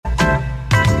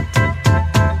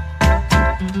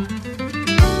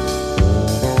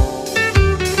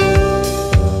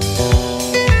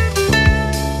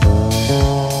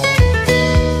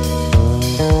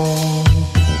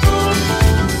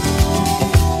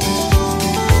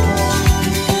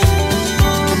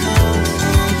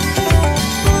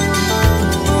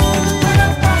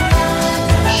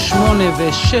8:06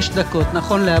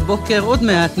 נכון להבוקר. עוד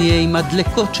מעט נהיה עם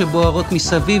הדלקות שבוערות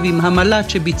מסביב, עם המל"ט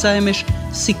שביצע אמש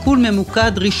סיכול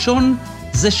ממוקד ראשון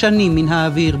זה שנים מן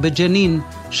האוויר בג'נין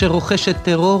שרוכשת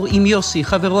טרור, עם יוסי,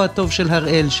 חברו הטוב של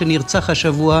הראל שנרצח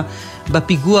השבוע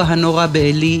בפיגוע הנורא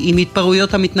באלי, עם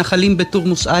התפרעויות המתנחלים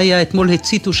בתורמוס איה. אתמול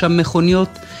הציתו שם מכוניות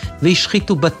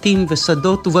והשחיתו בתים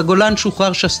ושדות, ובגולן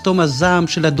שוחרר שסתום הזעם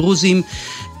של הדרוזים,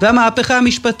 והמהפכה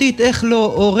המשפטית איך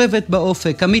לא עורבת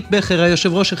באופק. עמית בכר,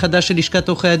 היושב ראש החדש של לשכת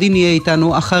עורכי הדין, יהיה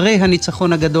איתנו אחרי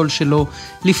הניצחון הגדול שלו,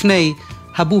 לפני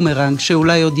הבומרנג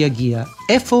שאולי עוד יגיע.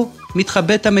 איפה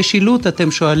מתחבאת המשילות,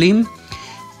 אתם שואלים?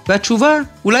 והתשובה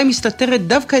אולי מסתתרת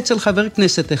דווקא אצל חבר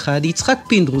כנסת אחד, יצחק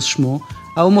פינדרוס שמו,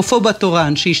 ההומופוב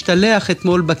התורן שהשתלח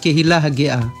אתמול בקהילה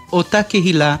הגאה. אותה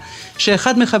קהילה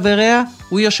שאחד מחבריה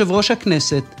הוא יושב ראש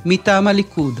הכנסת מטעם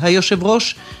הליכוד. היושב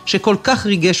ראש שכל כך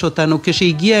ריגש אותנו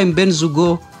כשהגיע עם בן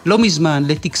זוגו לא מזמן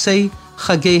לטקסי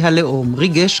חגי הלאום.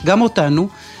 ריגש גם אותנו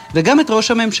וגם את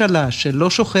ראש הממשלה שלא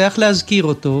שוכח להזכיר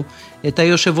אותו, את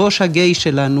היושב ראש הגיי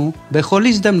שלנו בכל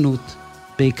הזדמנות,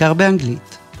 בעיקר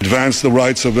באנגלית. Advance the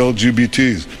rights of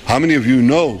LGBTs. How many of you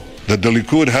know that the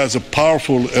Likud has a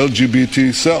powerful LGBT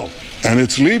cell and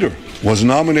its leader was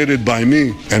nominated by me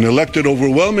and elected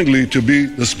overwhelmingly to be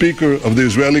the speaker of the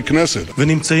Israeli Knesset.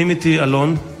 ונמצאים איתי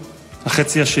אלון,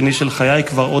 החצי השני של חיי,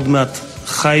 כבר עוד מעט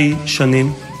חי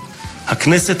שנים.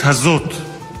 הכנסת הזאת,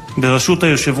 בראשות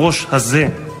היושב ראש הזה,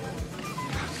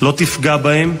 לא תפגע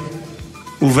בהם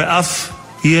ובאף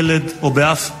ילד או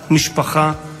באף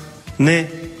משפחה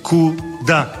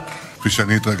נקודה. כפי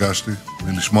שאני התרגשתי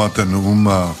ולשמוע את הנאום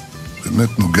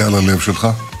באמת נוגע ללב שלך,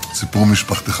 סיפור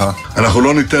משפחתך. אנחנו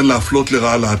לא ניתן להפלות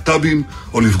לרעה להט"בים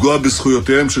או לפגוע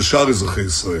בזכויותיהם של שאר אזרחי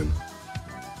ישראל.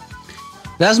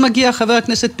 ואז מגיע חבר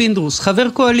הכנסת פינדרוס, חבר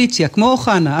קואליציה, כמו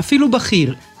אוחנה, אפילו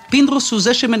בכיר. פינדרוס הוא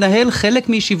זה שמנהל חלק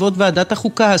מישיבות ועדת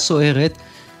החוקה הסוערת,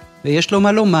 ויש לו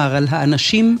מה לומר על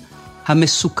האנשים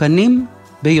המסוכנים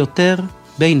ביותר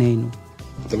בינינו.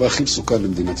 הדבר הכי מסוכן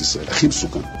למדינת ישראל, הכי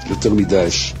מסוכן, יותר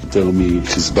מדאעש, יותר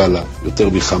מחיזבאללה, יותר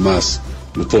מחמאס,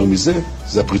 יותר מזה,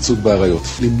 זה הפריצות בעריות.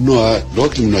 למנוע, לא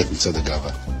רק למנוע את מצעד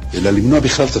הגאווה, אלא למנוע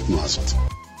בכלל את התנועה הזאת.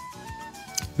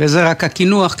 וזה רק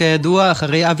הכינוח כידוע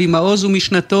אחרי אבי מעוז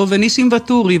ומשנתו וניסים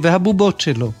וטורי והבובות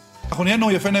שלו. אנחנו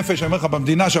נהיינו יפה נפש, אני אומר לך,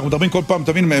 במדינה שאנחנו מדברים כל פעם,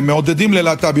 תבין, הם מעודדים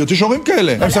ללהט"ביות, יש הורים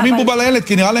כאלה. הם שמים בובה לילד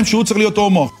כי נראה להם שהוא צריך להיות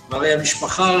הומו. הרי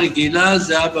המשפחה הרגילה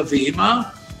זה אבא ואמא,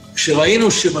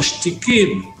 כשראינו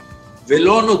שמשתיקים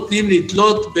ולא נותנים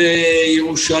לתלות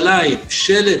בירושלים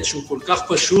שלט שהוא כל כך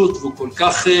פשוט והוא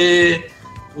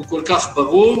כל כך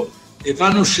ברור,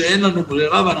 הבנו שאין לנו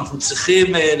ברירה ואנחנו צריכים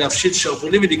להפשיל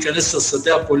שרוולים ולהיכנס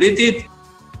לשדה הפוליטית.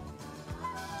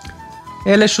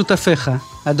 אלה שותפיך,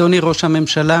 אדוני ראש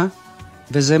הממשלה,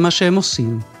 וזה מה שהם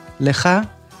עושים, לך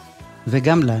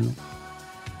וגם לנו.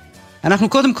 אנחנו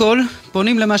קודם כל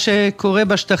פונים למה שקורה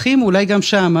בשטחים, אולי גם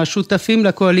שם השותפים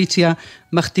לקואליציה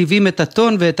מכתיבים את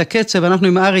הטון ואת הקצב. אנחנו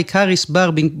עם אריק הריס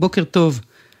ברבינג, בוקר טוב.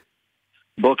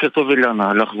 בוקר טוב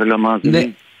אילנה, לך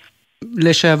ולמאזינים.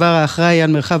 לשעבר האחראי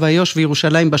על מרחב איו"ש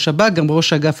וירושלים בשב"כ, גם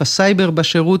ראש אגף הסייבר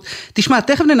בשירות. תשמע,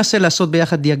 תכף ננסה לעשות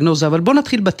ביחד דיאגנוזה, אבל בוא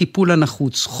נתחיל בטיפול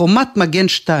הנחוץ. חומת מגן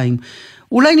 2.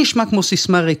 אולי נשמע כמו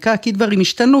סיסמה ריקה, כי דברים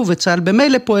השתנו וצה"ל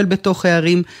במילא פועל בתוך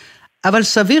הערים, אבל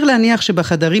סביר להניח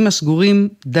שבחדרים הסגורים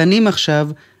דנים עכשיו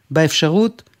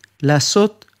באפשרות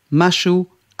לעשות משהו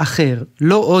אחר,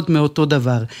 לא עוד מאותו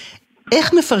דבר.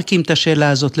 איך מפרקים את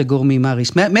השאלה הזאת לגורמים,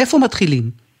 אריס? מאיפה מתחילים?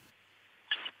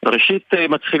 ראשית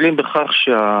מתחילים בכך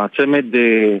שהצמד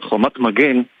חומת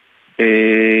מגן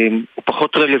הוא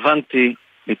פחות רלוונטי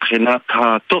מבחינת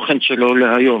התוכן שלו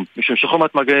להיום, משום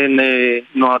שחומת מגן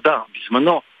נועדה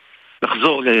בזמנו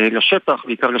לחזור לשטח,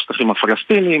 בעיקר לשטחים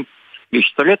הפלסטינים,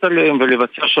 להשתלט עליהם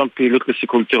ולבצע שם פעילות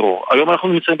לסיכול טרור. היום אנחנו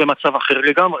נמצאים במצב אחר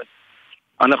לגמרי.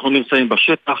 אנחנו נמצאים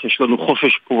בשטח, יש לנו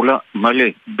חופש פעולה מלא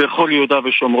בכל יהודה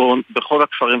ושומרון, בכל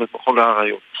הכפרים ובכל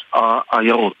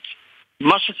העיירות.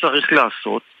 מה שצריך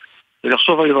לעשות זה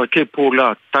לחשוב על דרכי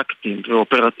פעולה טקטיים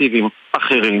ואופרטיביים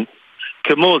אחרים,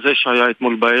 כמו זה שהיה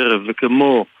אתמול בערב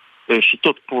וכמו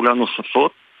שיטות פעולה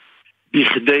נוספות,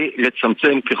 בכדי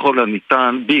לצמצם ככל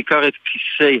הניתן, בעיקר את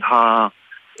כיסי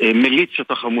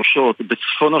המיליציות החמושות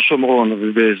בצפון השומרון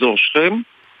ובאזור שכם,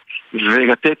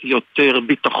 ולתת יותר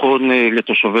ביטחון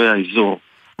לתושבי האזור.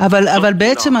 אבל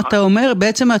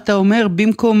בעצם אתה אומר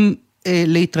במקום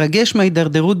להתרגש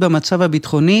מההידרדרות במצב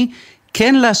הביטחוני,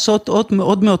 כן לעשות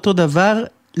עוד מאותו דבר,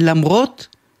 למרות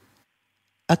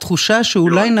התחושה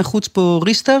שאולי נחוץ פה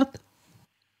ריסטארט?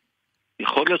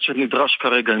 יכול להיות שנדרש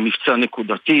כרגע מבצע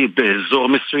נקודתי באזור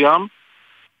מסוים.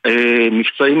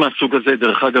 מבצעים מהסוג הזה,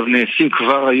 דרך אגב, נעשים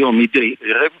כבר היום מדי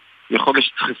ערב. יכול להיות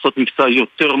שצריך לעשות מבצע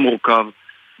יותר מורכב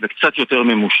וקצת יותר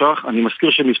ממושך. אני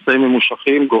מזכיר שמבצעים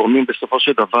ממושכים גורמים בסופו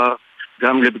של דבר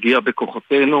גם לפגיעה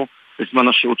בכוחותינו בזמן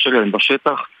השהות שלהם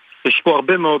בשטח. יש פה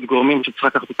הרבה מאוד גורמים שצריך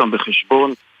לקחת אותם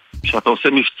בחשבון. כשאתה עושה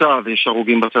מבצע ויש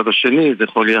הרוגים בצד השני, זה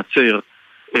יכול לייצר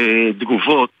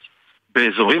תגובות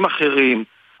באזורים אחרים,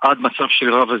 עד מצב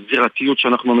של רב הזירתיות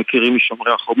שאנחנו מכירים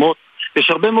משומרי החומות. יש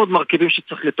הרבה מאוד מרכיבים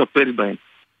שצריך לטפל בהם.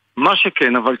 מה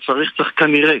שכן, אבל צריך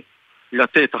כנראה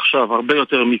לתת עכשיו הרבה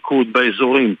יותר מיקוד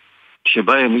באזורים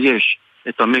שבהם יש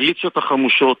את המיליציות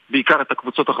החמושות, בעיקר את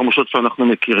הקבוצות החמושות שאנחנו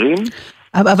מכירים.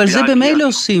 אבל זה במילא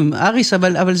עושים, אריס,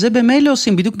 אבל זה במילא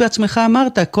עושים, בדיוק בעצמך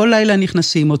אמרת, כל לילה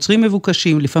נכנסים, עוצרים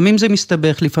מבוקשים, לפעמים זה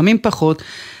מסתבך, לפעמים פחות,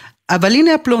 אבל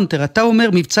הנה הפלונטר, אתה אומר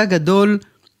מבצע גדול,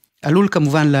 עלול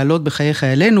כמובן לעלות בחיי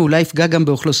חיילינו, אולי יפגע גם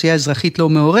באוכלוסייה אזרחית לא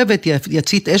מעורבת,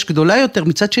 יצית אש גדולה יותר,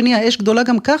 מצד שני האש גדולה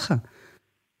גם ככה.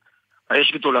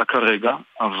 האש גדולה כרגע,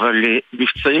 אבל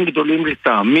מבצעים גדולים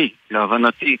לטעמי,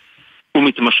 להבנתי,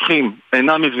 ומתמשכים,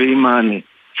 אינם מביאים מענה.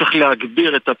 צריך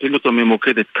להגביר את הפעילות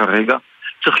הממוקדת כרגע,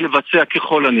 צריך לבצע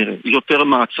ככל הנראה יותר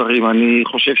מעצרים. אני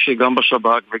חושב שגם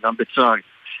בשב"כ וגם בצה"ל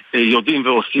יודעים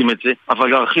ועושים את זה, אבל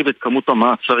להרחיב את כמות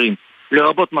המעצרים,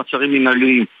 לרבות מעצרים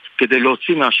מנהליים, כדי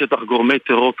להוציא מהשטח גורמי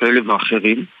טרור כאלה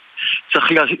ואחרים. צריך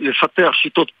לפתח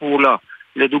שיטות פעולה,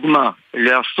 לדוגמה,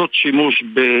 לעשות שימוש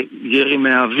בירי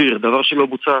מהאוויר, דבר שלא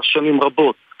בוצע שנים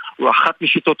רבות, הוא אחת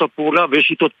משיטות הפעולה, ויש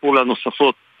שיטות פעולה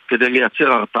נוספות כדי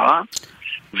לייצר הרתעה,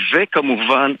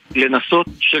 וכמובן לנסות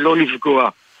שלא לפגוע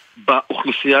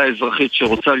באוכלוסייה האזרחית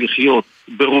שרוצה לחיות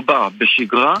ברובה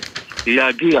בשגרה,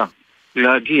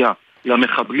 להגיע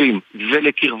למחבלים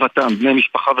ולקרבתם, בני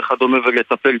משפחה וכדומה,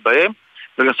 ולטפל בהם,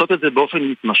 ולעשות את זה באופן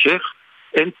מתמשך.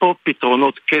 אין פה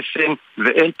פתרונות קסם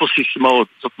ואין פה סיסמאות.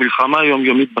 זאת מלחמה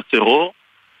יומיומית בטרור,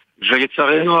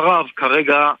 ולצערנו הרב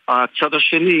כרגע הצד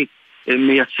השני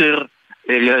מייצר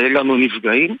לנו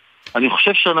נפגעים. אני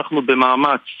חושב שאנחנו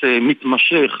במאמץ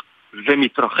מתמשך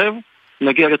ומתרחב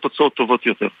נגיע לתוצאות טובות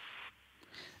יותר.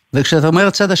 וכשאתה אומר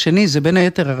הצד השני, זה בין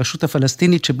היתר הרשות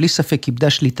הפלסטינית שבלי ספק איבדה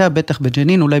שליטה, בטח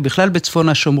בג'נין, אולי בכלל בצפון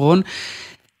השומרון.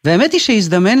 והאמת היא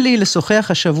שהזדמן לי לשוחח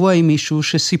השבוע עם מישהו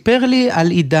שסיפר לי על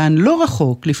עידן לא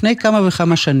רחוק, לפני כמה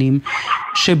וכמה שנים,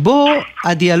 שבו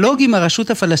הדיאלוג עם הרשות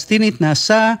הפלסטינית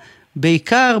נעשה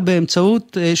בעיקר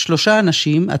באמצעות 3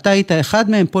 אנשים. אתה היית אחד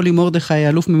מהם, פולי מורדכי,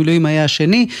 אלוף במילואים היה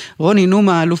השני, רוני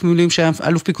נומה, אלוף במילואים שהיה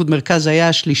אלוף פיקוד מרכז היה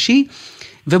השלישי,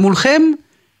 ומולכם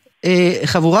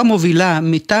חבורה מובילה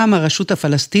מטעם הרשות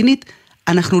הפלסטינית.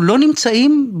 אנחנו לא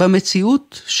נמצאים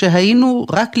במציאות שהיינו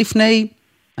רק לפני,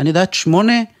 אני יודעת,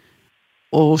 8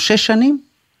 או 6 שנים?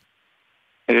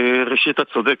 ראשית את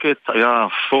צודקת, היה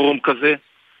פורום כזה,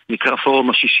 נקרא פורום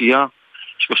השישייה,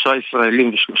 3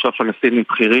 ישראלים ו3 פלסטינים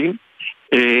בכירים.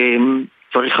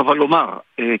 צריך אבל לומר,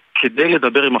 כדי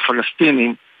לדבר עם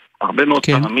הפלסטינים, הרבה מאוד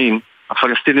פעמים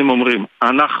הפלסטינים אומרים,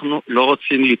 אנחנו לא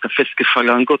רוצים להתאפס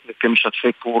כפלנגות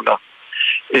וכמשתפי פעולה.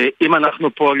 אם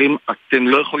אנחנו פועלים, אתם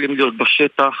לא יכולים להיות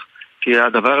בשטח, כי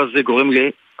הדבר הזה גורם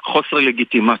לחוסר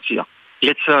לגיטימציה.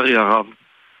 לצערי הרב,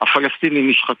 הפלסטינים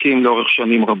נשחקים לאורך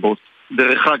שנים רבות.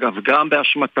 דרך אגב, גם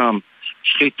באשמתם,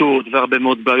 שחיתות והרבה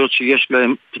מאוד בעיות שיש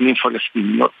להם פנים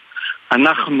פלסטיניות.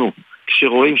 אנחנו,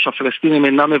 כשרואים שהפלסטינים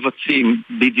אינם מבצעים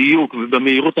בדיוק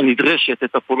ובמהירות הנדרשת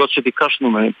את הפעולות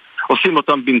שביקשנו מהם, עושים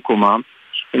אותם במקומם,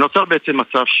 ונוצר בעצם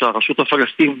מצב שהרשות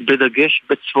הפלסטינית בדגש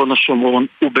בצפון השומרון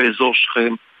ובאזור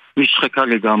שכם נשחקה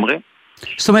לגמרי.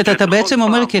 זאת אומרת, אתה בעצם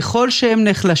אומר, ככל שהם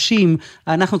נחלשים,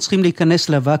 אנחנו צריכים להיכנס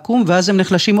לוואקום, ואז הם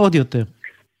נחלשים עוד יותר.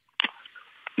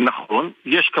 נכון,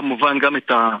 יש כמובן גם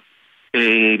את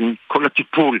כל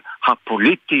הטיפול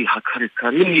הפוליטי,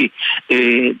 הכלכלי,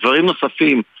 דברים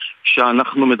נוספים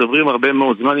שאנחנו מדברים הרבה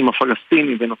מאוד זמן עם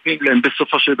הפלסטינים, ונותנים להם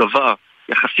בסופו של דבר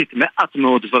יחסית מעט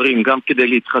מאוד דברים, גם כדי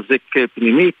להתחזק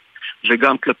פנימית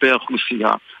וגם כלפי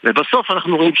האוכלוסייה. ובסוף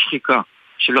אנחנו רואים שחיקה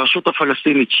של הרשות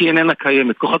הפלסטינית שהיא איננה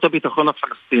קיימת. כוחות הביטחון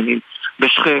הפלסטינים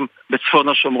בשכם, בצפון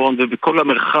השומרון ובכל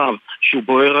המרחב שהוא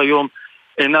בוער היום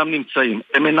אינם נמצאים.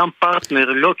 הם אינם פרטנר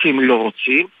לא כי הם לא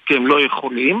רוצים, כי הם לא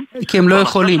יכולים. כי הם לא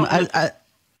יכולים.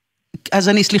 אז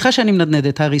אני סליחה שאני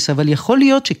מנדנדת, הריס, אבל יכול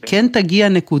להיות שכן תגיע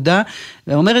נקודה,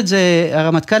 ואומר את זה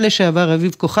הרמטכ"ל לשעבר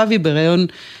אביב כוכבי בראיון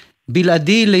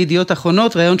בלעדי לידיעות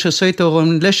אחרונות, ראיון שעשו איתו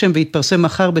רון לשם והתפרסם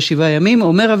מחר ב7 ימים,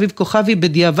 אומר אביב כוכבי,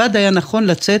 בדיעבד היה נכון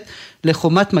לצאת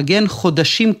לחומת מגן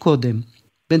חודשים קודם.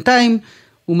 בינתיים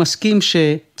הוא מסכים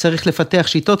שצריך לפתח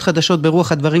שיטות חדשות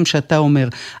ברוח הדברים שאתה אומר,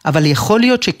 אבל יכול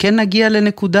להיות שכן נגיע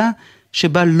לנקודה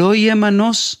שבה לא יהיה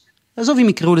מנוס, עזוב אם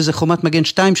יקראו לזה חומת מגן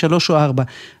 2, 3 או 4,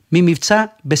 ממבצע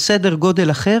בסדר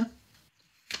גודל אחר?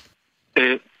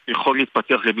 יכול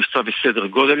להתפתח למבצע בסדר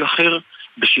גודל אחר,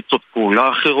 בשיטות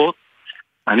פעולה אחרות.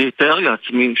 אני אתאר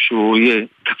לעצמי שהוא יהיה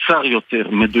קצר יותר,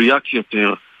 מדויק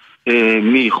יותר,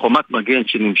 מחומת מגן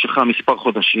שנמשכה מספר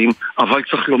חודשים, אבל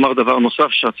צריך לומר דבר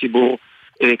נוסף שהציבור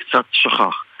קצת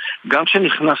שכח. גם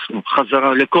כשנכנסנו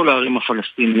חזרה לכל הערים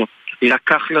הפלסטיניות,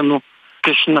 לקח לנו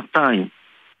כשנתיים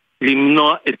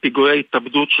למנוע את פיגועי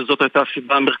התאבדות, שזאת הייתה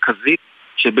הסיבה המרכזית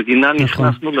שבגינה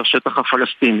נכנסנו לשטח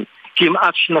הפלסטיני.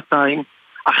 כמעט שנתיים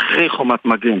אחרי חומת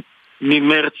מגן,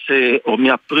 ממרץ או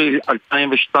מאפריל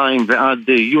 2002 ועד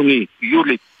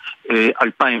יולי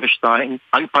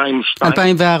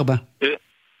 2004.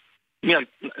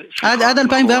 עד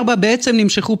 2004 בעצם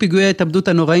נמשכו פיגועי ההתאבדות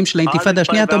הנוראים של האינתיפאדה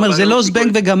השנייה. אתה אומר, זה לא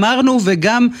זבנג וגמרנו,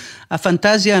 וגם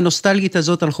הפנטזיה הנוסטלגית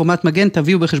הזאת על חומת מגן,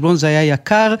 תביאו בחשבון, זה היה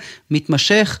יקר,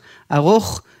 מתמשך,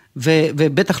 ארוך,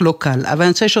 ובטח לא קל. אבל אני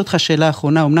רוצה לשאול אותך שאלה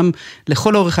האחרונה, אמנם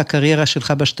לכל אורך הקריירה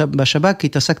שלך בשב"כ,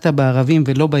 התעסקת בערבים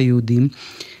ולא ביהודים,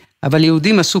 אבל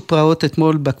יהודים עשו פרעות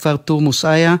אתמול בכפר תורמוס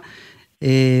עיא,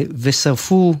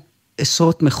 ושרפו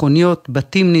עשרות מכוניות,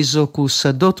 בתים ניזוקו,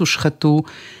 שדות הושחתו,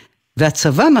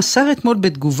 והצבא מסר אתמול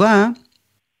בתגובה,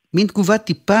 מין תגובה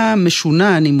טיפה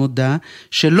משונה, אני מודה,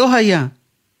 שלא היה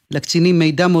לקצינים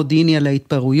מידע מודיעיני על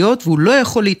ההתפרעויות, והוא לא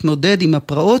יכול להתמודד עם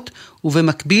הפרעות,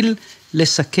 ובמקביל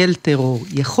לסכל טרור.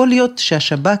 יכול להיות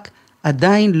שהשב"כ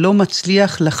עדיין לא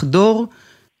מצליח לחדור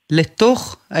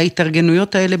לתוך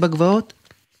ההתארגנויות האלה בגבעות?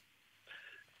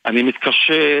 אני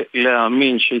מתקשה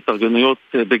להאמין שהתארגנויות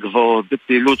בגבעות,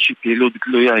 בפעילות שהיא פעילות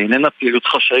גלויה, איננה פעילות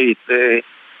חשאית,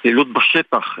 פעילות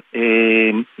בשטח,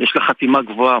 יש לה חתימה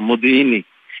גבוהה, מודיעיני,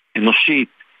 אנושית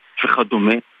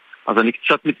וכדומה, אז אני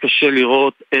קצת מתקשה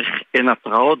לראות איך אין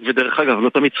התראות, ודרך אגב, לא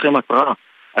תמיד צריכים התראה.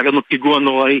 היה לנו פיגוע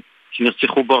נוראי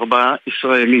שנרצחו בו 4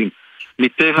 ישראלים.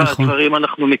 מטבע הדברים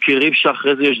אנחנו מכירים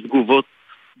שאחרי זה יש תגובות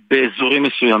באזורים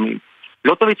מסוימים.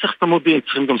 לא תמיד צריך את המודיעין,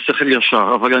 צריכים גם שכל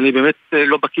ישר, אבל אני באמת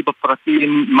לא בקיא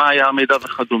בפרטים מה היה המידע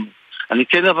וכדומה. אני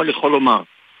כן אבל יכול לומר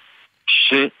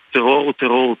שטרור הוא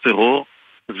טרור הוא טרור,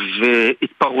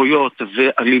 והתפרעויות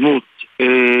ואלימות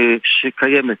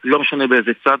שקיימת, לא משנה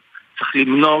באיזה צד, צריך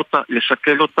למנוע אותה,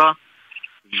 לסכל אותה,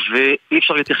 ואי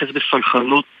אפשר להתייחס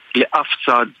בסלחנות לאף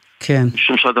צד, כן.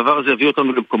 משום שהדבר הזה יביא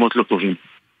אותנו למקומות לא טובים.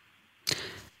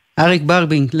 אריק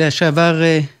ברבינג, לשעבר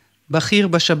בכיר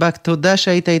בשב"כ, תודה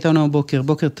שהיית איתנו הבוקר,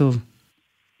 בוקר טוב.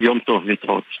 יום טוב,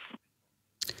 להתראות.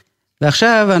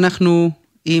 ועכשיו אנחנו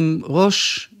עם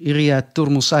ראש עיריית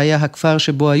תורמוס עיא, הכפר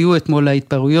שבו היו אתמול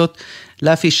ההתפרעויות,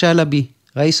 לאפי שלבי,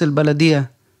 ראיס אל-בלדיה.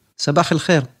 סבח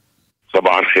אל-חיר.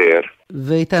 סבח אל-חיר.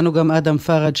 ואיתנו גם אדם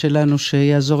פרד שלנו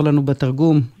שיעזור לנו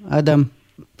בתרגום. אדם,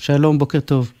 שלום, בוקר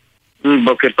טוב.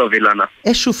 בוקר טוב אילנה.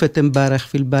 ايش شفت امبارح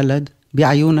في البلد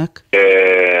بعيونك؟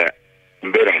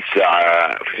 امبارح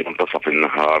الساعة في منتصف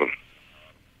النهار،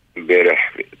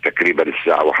 امبارح تقريبا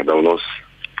الساعة 1:30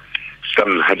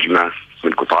 تم هجمة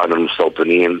من قطعان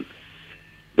المستوطنين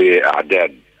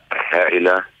بأعداد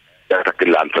هائلة لا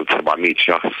تقل عن 300-400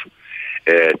 شخص.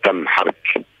 تم حرق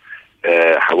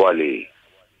حوالي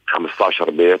 15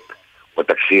 بيت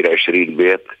وتكسير 20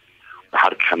 بيت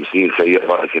وحرق 50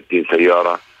 سيارة 60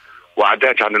 سيارة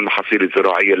وأعداد عن المحاصيل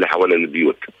الزراعية اللي حول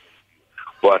البيوت.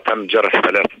 وتم جرح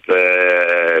 3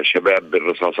 شباب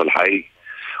بالرصاص الحي،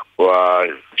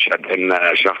 وشهد أن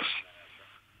شخص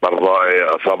برضه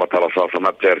أصابته رصاصة ما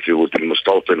بتعرفي هو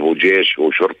المستوطن هو جيش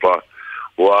هو شرطة.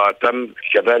 وتم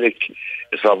كذلك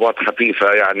إصابات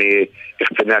خفيفة يعني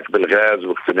اختناق بالغاز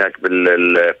واختناق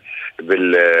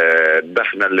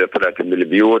بالدخنة اللي طلعت من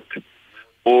البيوت،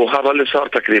 وهذا اللي صار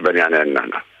تقريبا يعني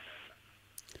عندنا.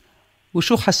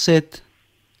 وشو حسيت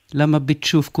لما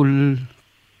بتشوف كل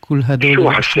هدول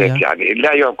شو حسيت يعني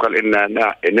لا يعقل إن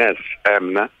ناس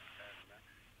آمنة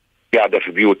قاعدة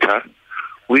في بيوتها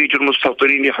ويجوا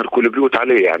المستوطنين يحرقوا البيوت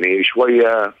عليه. يعني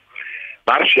شوية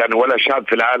بعرفش يعني ولا شعب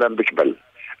في العالم بيقبل.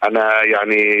 أنا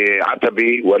يعني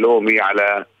عتبي ولومي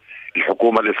على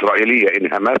الحكومة الإسرائيلية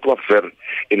إنها ما توفر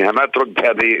إنها ما ترد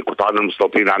هذه قطعان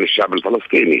المستوطنين عن الشعب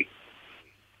الفلسطيني.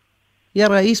 يا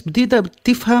رئيس بديت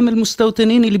تفهم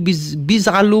المستوطنين اللي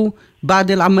بيزعلوا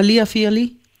بعد العملية في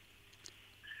يلي؟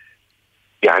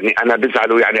 يعني أنا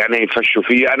بزعلوا يعني أنا يفشوا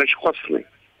فيا أنا شو خصني؟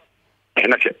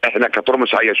 إحنا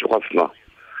كترمس عيا شو خصنا؟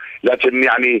 لكن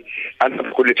يعني أنا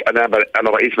بقول لك أنا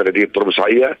رئيس بلدية ترمس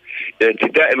عيا،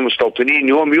 اعتداء المستوطنين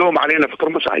يوم علينا في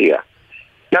ترمس عيا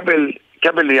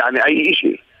قبل يعني أي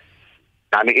شيء.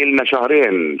 يعني إلنا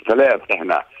 2-3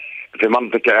 إحنا في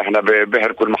منطقة إحنا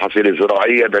بيحرقوا المحاصيل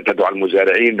الزراعية، بيعتدوا على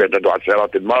المزارعين، بيعتدوا على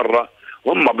السيارات المارة،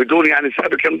 هم بدون يعني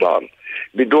سابق انذار،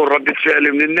 بدون ردة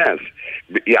فعل من الناس،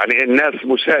 يعني الناس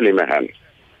مسالمة هان.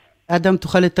 אדם,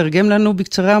 תוכל לתרגם לנו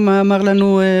בקצרה מה אמר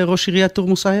לנו ראש עיריית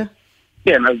תורמוס עיא?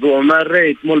 כן, אז הוא אמר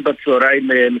אתמול בצהריים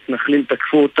מתנחלים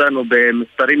תקפו אותנו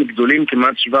במספרים גדולים,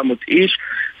 כמעט 700 איש,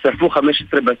 שרפו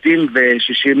 15 בתים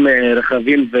ו60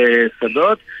 רכבים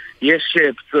ושדות. יש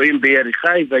פצועים בירי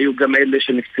חי, והיו גם אלה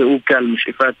שנפצעו קל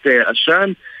משאיפת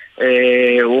עשן.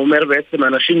 הוא אומר בעצם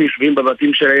אנשים יושבים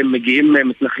בבתים שלהם, מגיעים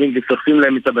מתנחלים ושורפים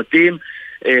להם את הבתים.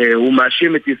 הוא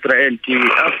מאשים את ישראל כי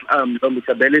אף עם לא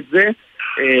מקבל את זה.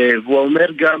 והוא אומר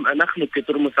גם אנחנו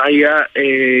כתורמוס עיא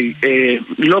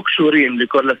לא קשורים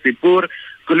לכל הסיפור.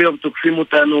 כל יום תוקפים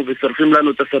אותנו ושורפים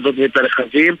לנו את השדות ואת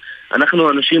הרכבים.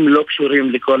 אנחנו אנשים לא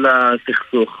קשורים לכל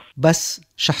הסכסוך. بس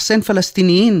شخصين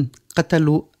فلسطينيين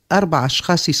قتلوا 4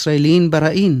 أشخاص إسرائيليين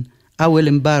برائين أول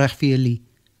امبارح في يلي.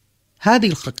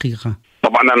 هذه الحقيقة.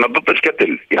 طبعا انا ضد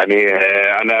القتل، يعني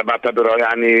انا بعتبره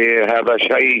يعني هذا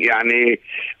شيء يعني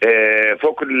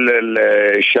فوق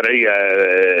الشرعيه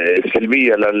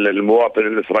السلميه للمواطن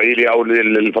الاسرائيلي او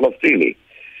الفلسطيني.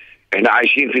 احنا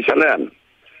عايشين في سلام،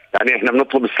 يعني احنا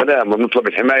بنطلب السلام وبنطلب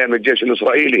الحمايه من الجيش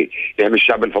الاسرائيلي يعني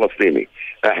الشعب الفلسطيني.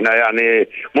 احنا يعني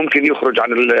ممكن يخرج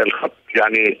عن الخط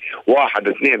يعني 1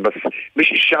 2 بس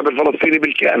مش الشعب الفلسطيني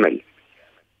بالكامل.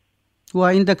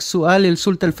 وعندك سؤال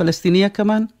للسلطة الفلسطينية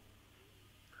كمان؟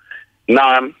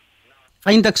 نعم.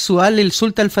 عندك سؤال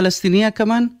للسلطة الفلسطينية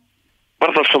كمان؟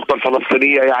 برضه السلطة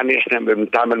الفلسطينية يعني احنا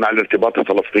بنتعامل مع الارتباط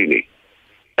الفلسطيني.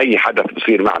 اي حدث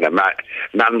بصير معنا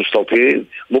مع المستوطنين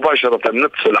مباشرة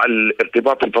نتصل على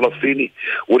الارتباط الفلسطيني،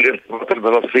 والارتباط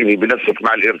الفلسطيني بنسق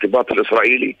مع الارتباط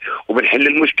الاسرائيلي وبنحل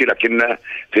المشكلة كنا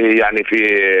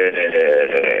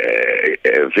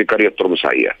في قرية طرمس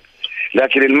عيا.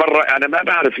 لكن المرة انا ما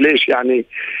بعرف ليش يعني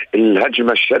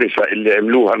الهجمة الشرسة اللي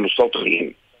عملوها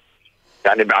المستوطنين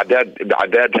يعني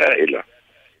بعداد هائلة.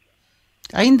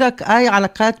 عندك أي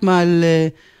علاقات مع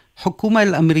الحكومة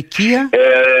الأمريكية؟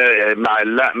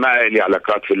 لا ما لي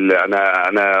علاقات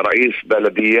أنا رئيس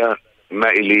بلدية، ما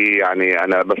لي يعني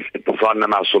أنا بس اتصلنا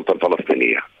مع السلطة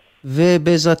الفلسطينية.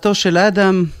 ובעזרתו של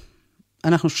אדם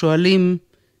אנחנו שואלים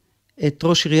את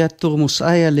ראש עיריית תורמוס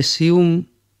עיא לסיום,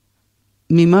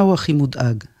 ממה הוא הכי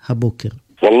מודאג הבוקר?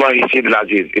 والله سيد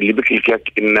العزيز اللي بكلكك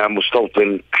إن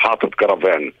مستوطن حاطط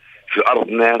كرفان في أرض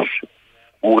ناس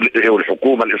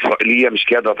والحكومة الإسرائيلية مش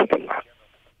قادرة تطلع.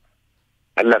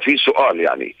 هلا في سؤال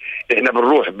يعني احنا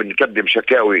بنروح بنقدم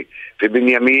شكاوي في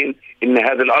بنيامين ان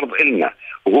هذه الارض إلنا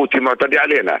وهوتي معتدي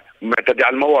علينا، معتدي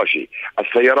على المواشي، على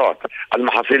السيارات، على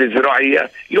المحاصيل الزراعية.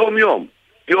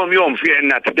 يوم في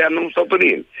عنا اعتداء من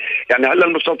المستوطنين. يعني هلا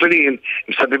المستوطنين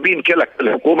مسببين كلك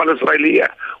الحكومة الإسرائيلية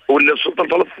والسلطة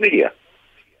الفلسطينية.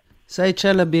 سيد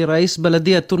شلبي رئيس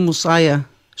بلدية تورموس عيا،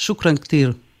 شكرا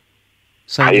كتير.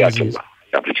 حياك الله،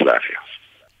 يعطيك العافية.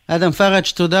 אדם פרג',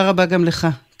 תודה רבה גם לך,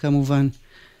 כמובן.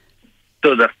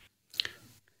 תודה.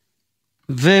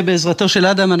 ובעזרתו של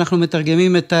אדם אנחנו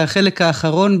מתרגמים את החלק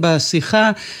האחרון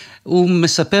בשיחה. הוא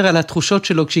מספר על התחושות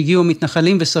שלו כשהגיעו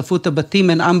מתנחלים ושרפו את הבתים.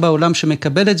 אין עם בעולם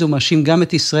שמקבל את זה, הוא מאשים גם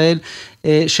את ישראל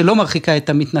שלא מרחיקה את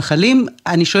המתנחלים.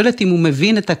 אני שואלת אם הוא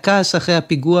מבין את הכעס אחרי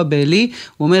הפיגוע בעלי.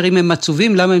 הוא אומר, אם הם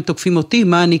עצובים, למה הם תוקפים אותי?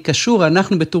 מה אני קשור?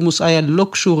 אנחנו בתורמוס עיא לא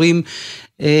קשורים,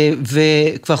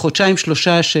 וכבר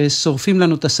 2-3 ששורפים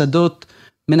לנו את השדות,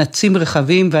 מנצים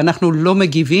רכבים ואנחנו לא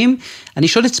מגיבים. אני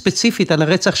שואלת ספציפית על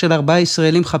הרצח של 4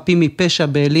 ישראלים חפים מפשע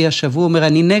בעלי השבוע. אומר,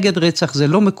 אני נגד רצח, זה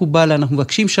לא מקובל, אנחנו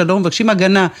מבקשים שלום, מבקשים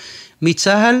הגנה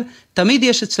מצהל. תמיד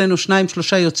יש אצלנו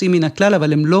 2-3 יוצאים מן הכלל,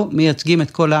 אבל הם לא מייצגים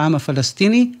את כל העם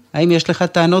הפלסטיני. האם יש לך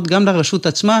טענות גם לרשות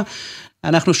עצמה?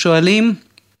 אנחנו שואלים,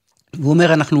 והוא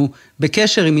אומר, אנחנו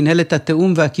בקשר עם מנהלת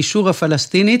התאום והקישור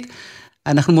הפלסטינית,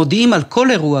 אנחנו מודיעים על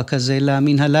כל אירוע כזה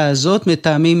למנהלה הזאת,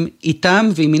 מתאמים איתם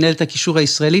ועם מנהלת הקישור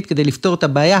הישראלית כדי לפתור את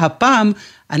הבעיה. הפעם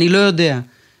אני לא יודע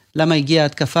למה הגיעה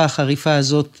ההתקפה החריפה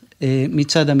הזאת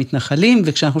מצד המתנחלים,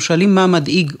 וכשאנחנו שואלים מה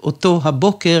מדאיג אותו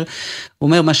הבוקר, הוא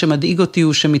אומר, מה שמדאיג אותי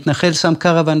הוא שמתנחל שם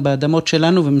קרוון באדמות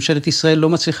שלנו, וממשלת ישראל לא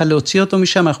מצליחה להוציא אותו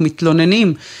משם. אנחנו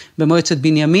מתלוננים במועצת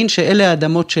בנימין שאלה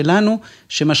האדמות שלנו,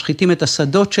 שמשחיתים את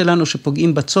השדות שלנו,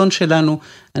 שפוגעים בצאן שלנו.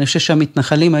 אני חושב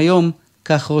שהמתנחלים היום,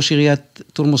 כך ראש עיריית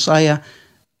תורמוס עיא,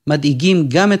 מדאיגים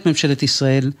גם את ממשלת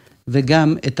ישראל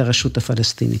וגם את הרשות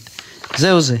הפלסטינית.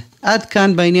 זהו זה. עד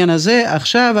כאן בעניין הזה.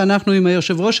 עכשיו אנחנו עם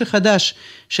היושב ראש החדש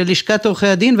של לשכת עורכי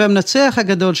הדין והמנצח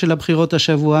הגדול של הבחירות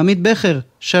השבוע, עמית בכר.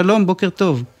 שלום, בוקר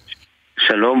טוב.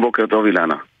 שלום, בוקר טוב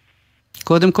אילנה.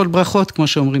 קודם כל ברכות, כמו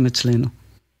שאומרים אצלנו.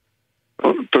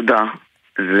 תודה.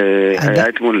 זה היה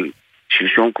אתמול,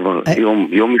 שלשום כבר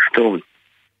יום היסטורי.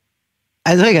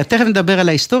 אז רגע, תכף נדבר על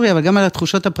ההיסטוריה, אבל גם על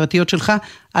התחושות הפרטיות שלך.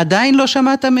 עדיין לא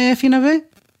שמעת מאפי נווה?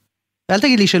 ואל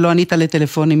תגיד לי שלא ענית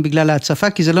לטלפונים בגלל ההצפה,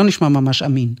 כי זה לא נשמע ממש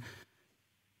אמין.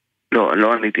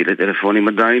 לא עניתי לטלפונים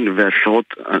עדיין, ועשרות,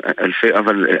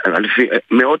 אלפי,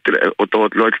 מאות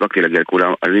אותות לא הצלחתי להגיע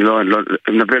לכולם.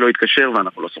 נווה לא התקשר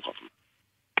ואנחנו לא שוחחנו.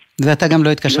 ואתה גם לא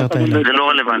התקשרת אליי. זה לא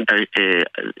רלוונטי.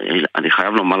 אני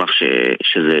חייב לומר לך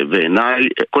שזה בעיניי,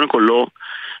 קודם כל לא,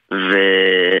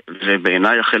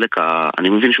 ובעיניי החלק, אני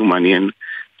מבין שהוא מעניין,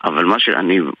 אבל מה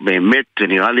שאני באמת, זה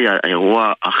נראה לי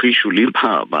האירוע הכי שולי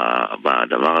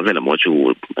בדבר הזה, למרות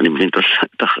אני מבין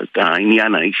את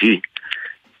העניין האישי.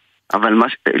 אבל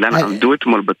אילנה, עמדו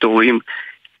אתמול בתורים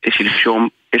שלשום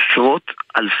עשרות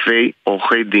אלפי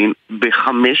עורכי דין ב5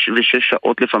 ו6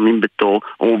 שעות לפעמים בתור,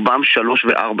 רובם 3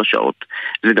 ו4 שעות.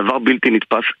 זה דבר בלתי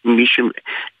נתפס,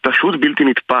 פשוט בלתי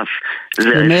נתפס.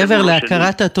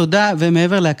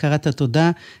 ומעבר להכרת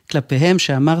התודה כלפיהם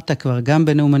שאמרת כבר גם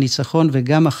בנאום הניצחון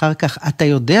וגם אחר כך, אתה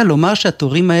יודע לומר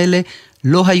שהתורים האלה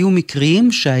לא היו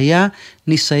מקריים, שהיה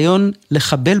ניסיון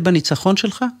לחבל בניצחון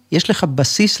שלך? יש לך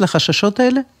בסיס לחששות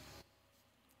האלה?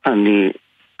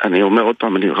 אני אומר עוד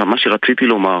פעם, מה שרציתי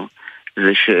לומר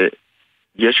זה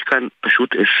שיש כאן פשוט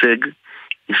הישג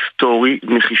היסטורי,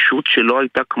 נחישות שלא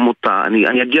הייתה כמותה.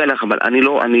 אני אגיע לך, אבל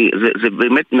זה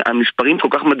באמת, המספרים כל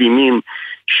כך מדהימים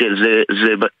שזה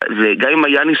גם אם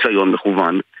היה ניסיון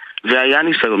מכוון, והיה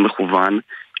ניסיון מכוון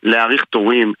להאריך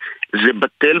תורים, זה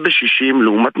בטל ב-60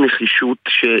 לעומת נחישות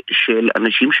של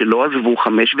אנשים שלא עזבו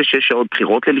 5 ו6 שעות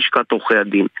בחירות ללשכת עורכי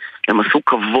הדין. הם עשו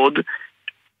כבוד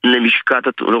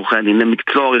ללשכת עורכי הדין,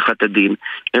 למקצוע עריכת הדין,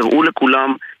 הראו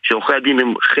לכולם שעורכי הדין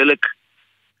הם חלק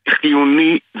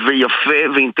חיוני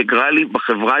ויפה ואינטגרלי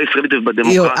בחברה הישראלית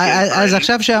ובדמוקרטיה.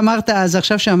 אז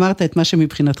עכשיו שאמרת את מה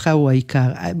שמבחינתך הוא העיקר.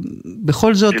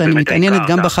 בכל זאת אני מתעניינת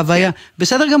גם בחוויה,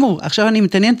 בסדר גמור, עכשיו אני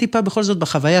מתעניין טיפה בכל זאת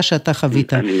בחוויה שאתה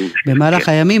חווית במהלך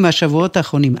הימים, השבועות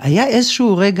האחרונים. היה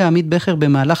איזשהו רגע, עמית בכר,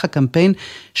 במהלך הקמפיין,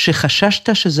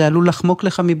 שחששת שזה עלול לחמוק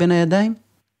לך מבין הידיים?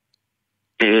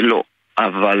 לא.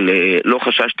 אבל לא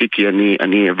חששתי, כי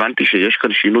אני הבנתי שיש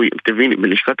כאן שינוי. תבין,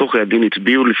 בלשכת עורכי הדין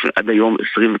הצביעו עד היום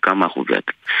 20 וכמה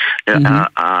אחוזות.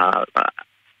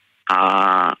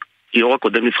 היו"ר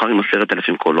הקודם נבחר עם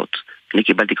 10,000 קולות. אני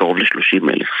קיבלתי קרוב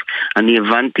ל-30,000. אני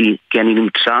הבנתי, כי אני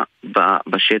נמצא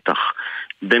בשטח,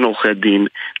 בין עורכי הדין,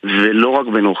 ולא רק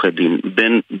בין עורכי דין,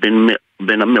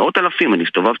 בין המאות אלפים. אני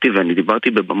הסתובבתי ואני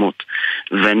דיברתי בבמות,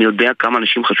 ואני יודע כמה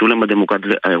אנשים חשוב להם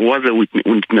הדמוקרטיה. האירוע הזה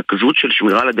הוא התנקזות של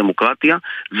שמירה על הדמוקרטיה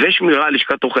ושמירה על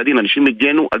לשכת עורכי הדין. אנשים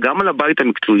הגנו גם על הבית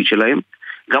המקצועי שלהם,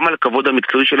 גם על הכבוד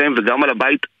המקצועי שלהם, וגם על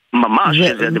הבית ממש,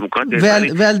 שזה הדמוקרטיה.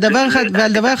 ועל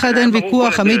דבר אחד אין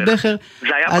ויכוח, עמית בכר,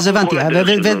 אז הבנתי,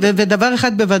 ודבר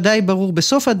אחד בוודאי ברור,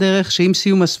 בסוף הדרך, שעם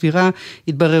סיום הספירה,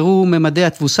 התבררו ממדי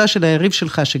התבוסה של היריב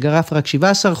שלך, שגרף רק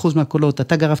 17% מהקולות,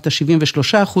 אתה גרפת 73%,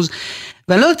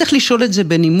 ואני לא יודעת לשאול את זה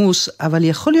בנימוס, אבל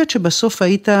יכול להיות שבסוף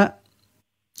היית,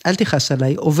 אל תכעס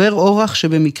עליי, עובר אורח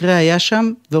שבמקרה היה שם,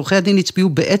 ועורכי הדין הצביעו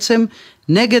בעצם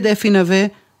נגד אפי נווה,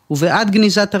 ובעד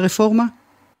גניזת הרפורמה?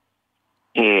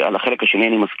 על החלק השני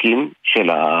אני מסכים,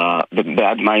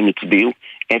 בעד מה הם הצביעו.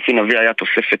 אפי נווה היה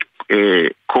תוספת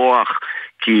כוח,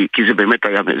 כי זה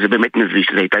באמת מביש,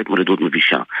 זה הייתה התמודדות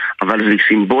מבישה, אבל זה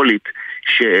סימבולית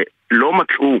שלא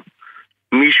מצאו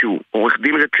מישהו, עורך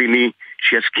דין רציני,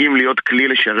 שיסכים להיות כלי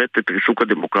לשרת את ריסוק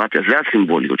הדמוקרטיה. זה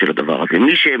הסימבוליות של הדבר הזה.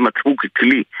 מי שמצאו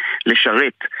ככלי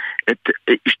לשרת את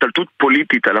השתלטות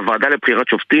פוליטית על הוועדה לבחירת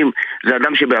שופטים, זה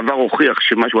אדם שבעבר הוכיח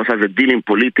שמה שהוא עשה זה דילים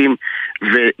פוליטיים,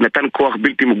 ונתן כוח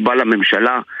בלתי מוגבל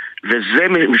לממשלה,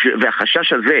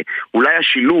 והחשש הזה, אולי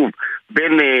השילוב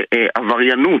בין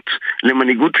עבריינות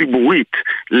למנהיגות ציבורית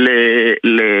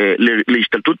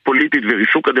להשתלטות פוליטית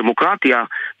וריסוק הדמוקרטיה,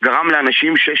 גרם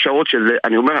לאנשים 6 שעות שזה,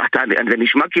 אני אומר, זה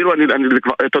נשמע כאילו,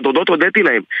 את הדודות הודיתי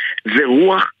להם, זה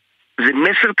רוח, זה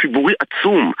מסר ציבורי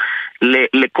עצום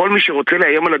לכל מי שרוצה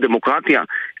לאיים על הדמוקרטיה,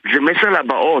 זה מסר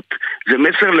לבאות, זה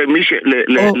מסר למי ש...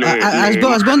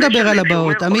 אז בוא נדבר על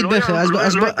הבאות, עמית בכר,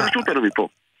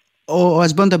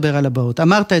 אז בוא נדבר על הבאות.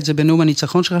 אמרת את זה בנאום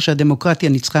הניצחון שלך, שהדמוקרטיה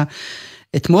ניצחה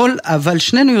אתמול, אבל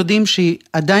שנינו יודעים שהיא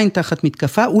עדיין תחת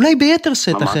מתקפה, אולי ביתר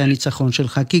סט אחרי הניצחון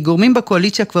שלך, כי גורמים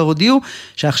בקואליציה כבר הודיעו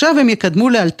שעכשיו הם יקדמו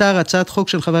לאלתר הצעת חוק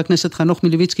של חבר הכנסת חנוך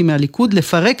מלביצקי מהליכוד,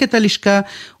 לפרק את הלשכה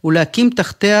ולהקים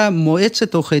תחתיה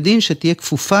מועצת עורכי דין שתהיה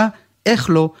כפופה, איך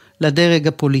לא, לדרג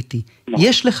הפוליטי.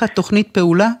 יש לך תוכנית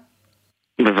פעולה?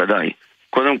 בוודאי.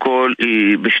 קודם כל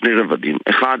היא בשני רבדים.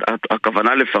 אחד,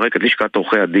 הכוונה לפרק את לשכת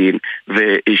עורכי הדין,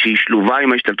 ושהיא שלובה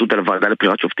עם ההשתלטות על הוועדה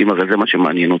לבחירת שופטים, הרי זה מה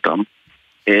שמעניין אותם.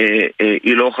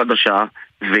 היא לא חדשה,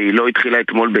 והיא לא התחילה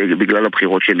אתמול בגלל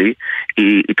הבחירות שלי,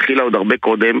 היא התחילה עוד הרבה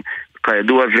קודם.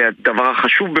 כידוע זה הדבר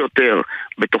החשוב ביותר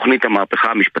בתוכנית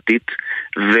המהפכה המשפטית,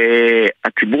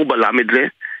 והציבור בלם את זה,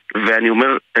 ואני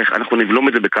אומר, אנחנו נבלום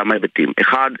את זה בכמה היבטים.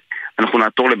 אחד, אנחנו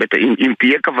נעתור לבית, אם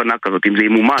תהיה כוונה כזאת, אם זה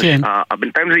ימומש,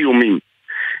 בינתיים זה איומים.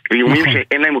 ואיומים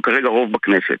שאין להם כרגע רוב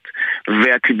בכנסת.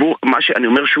 והציבור, מה שאני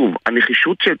אומר שוב,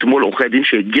 הנחישות שאתמול עורכי הדין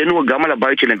שהגנו גם על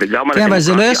הבית שלהם וגם על הדמוקרטיה. כן, אבל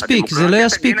זה לא יספיק, זה לא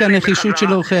יספיק הנחישות של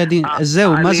עורכי הדין.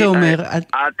 זהו, מה זה אומר?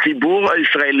 הציבור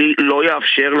הישראלי לא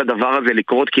יאפשר לדבר הזה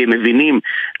לקרות, כי הם מבינים,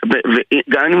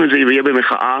 גם אם זה יהיה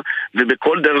במחאה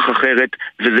ובכל דרך אחרת,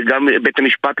 וזה גם בית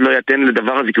המשפט לא יתן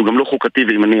לדבר הזה, כי הוא גם לא חוקתי,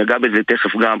 ואם אני אגע בזה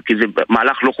תכף גם, כי זה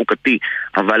מהלך לא חוקתי,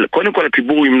 אבל קודם כל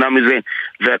הציבור ימנע מזה,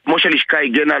 וכמו שהלשכה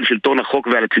הגנה על שלטון החוק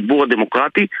ועל הציבור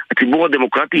הדמוקרטי, הציבור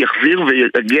הדמוקרטי יחזיר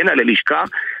ויגן על הלשכה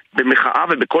במחאה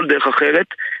ובכל דרך אחרת.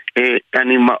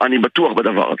 אני בטוח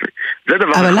בדבר הזה. זה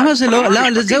דבר אבל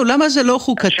למה זה לא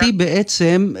חוקתי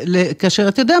בעצם, כאשר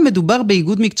אתה יודע, מדובר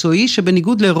באיגוד מקצועי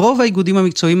שבניגוד לרוב האיגודים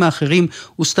המקצועיים האחרים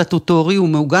הוא סטטוטורי, הוא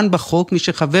מעוגן בחוק, מי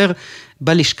שחבר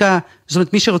בלשכה, זאת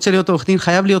אומרת מי שרוצה להיות עורך דין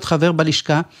חייב להיות חבר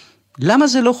בלשכה. למה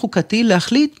זה לא חוקתי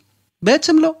להחליט?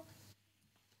 בעצם לא.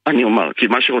 אני אומר, כי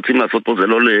מה שרוצים לעשות פה זה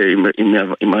לא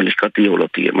אם הלשכה תהיה או לא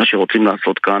תהיה. מה שרוצים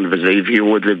לעשות כאן, וזה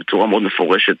הבהירו את זה בצורה מאוד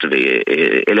מפורשת,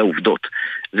 ואלה העובדות,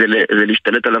 זה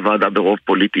להשתלט על הוועדה ברוב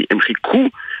פוליטי. הם חיכו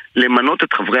למנות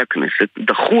את חברי הכנסת,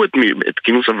 דחו את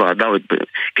כינוס הוועדה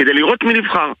כדי לראות מי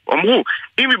נבחר. אמרו,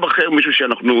 אם יבחר מישהו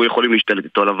שאנחנו יכולים להשתלט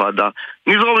איתו על הוועדה,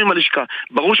 נזרום עם הלשכה.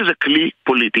 ברור שזה כלי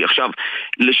פוליטי. עכשיו,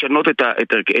 לשנות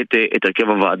את הרכב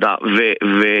הוועדה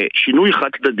ושינוי חד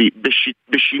צדדי,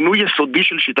 בשינוי יסודי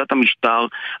של שיטת המשטר,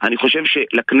 אני חושב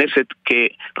שלכנסת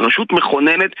כרשות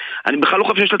מכוננת, אני בכלל לא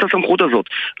חושב שיש לה את הסמכות הזאת.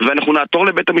 ואנחנו נעתור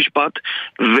לבית המשפט,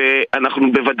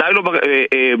 ואנחנו בוודאי לא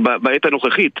בעת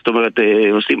הנוכחית, זאת אומרת,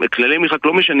 כללי משחק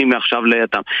לא משנים מעכשיו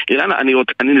ליתם. אילנה,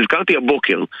 אני נזכרתי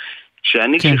הבוקר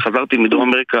שאני כשחזרתי מדרום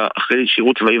אמריקה אחרי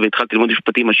שירות צבאי והתחלתי ללמוד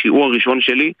משפטים, השיעור הראשון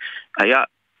שלי היה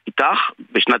איתך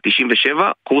בשנת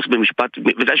 97, קורס במשפט,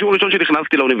 וזה השיעור הראשון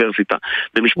שנכנסתי לאוניברסיטה,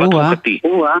 במשפט חוקתי.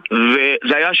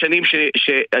 וזה היה השנים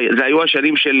זה היו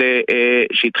השנים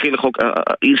שהתחיל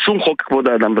יישום חוק כבוד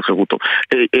האדם וחירותו.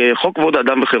 חוק כבוד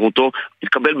האדם וחירותו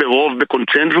התקבל ברוב,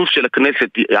 בקונצנזוס של הכנסת,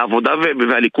 העבודה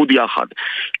והליכוד יחד.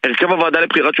 הרכב הוועדה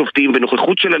לבחירת שופטים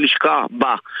ונוכחות של הלשכה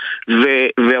בה,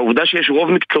 והעובדה שיש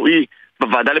רוב מקצועי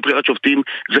בוועדה לבחירת שופטים,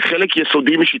 זה חלק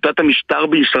יסודי משיטת המשטר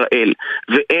בישראל,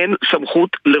 ואין סמכות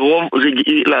לרוב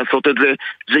רגעי לעשות את זה.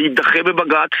 זה יידחה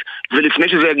בבג"ץ, ולפני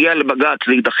שזה יגיע לבג"ץ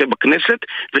זה יידחה בכנסת,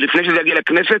 ולפני שזה יגיע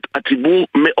לכנסת, הציבור,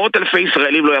 מאות אלפי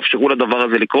ישראלים לא יאפשרו לדבר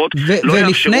הזה לקרות.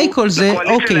 ולפני כל זה,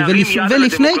 אוקיי,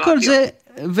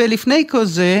 ולפני כל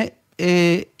זה,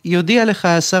 יודיע לך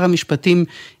שר המשפטים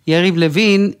יריב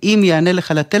לוין, אם יענה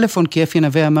לך לטלפון, כי אפי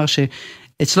נווה אמר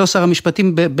אצלו שר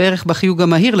המשפטים בערך בחיוג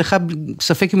המהיר, לך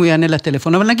ספק אם הוא יענה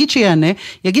לטלפון, אבל נגיד שיענה,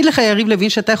 יגיד לך יריב לוין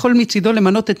שאתה יכול מצידו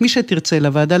למנות את מי שתרצה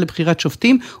לוועדה לבחירת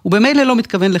שופטים, הוא במילא לא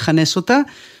מתכוון לכנס אותה,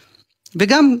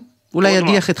 וגם אולי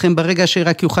ידיח אתכם ברגע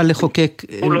שרק יוכל לחוקק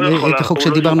את החוק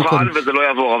שדיברנו קודם. הוא לא יוכל וזה לא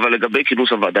יעבור, אבל לגבי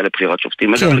כינוס הוועדה לבחירת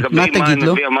שופטים, כן, מה תגיד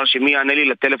לו? לגבי אמר שמי יענה לי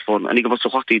לטלפון, אני כבר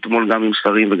שוחחתי אתמול גם עם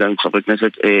שרים וגם עם חברי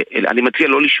כנסת, אני מציע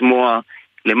לא לשמוע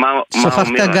שוחחת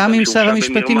גם עם שר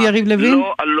המשפטים יריב לוין?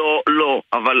 לא,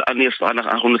 אבל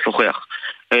אנחנו נשוחח.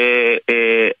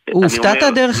 הופתעת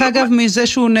דרך אגב מזה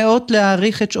שהוא נאות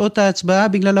להאריך את שעות ההצבעה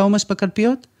בגלל העומס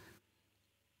בקלפיות?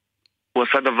 הוא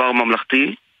עשה דבר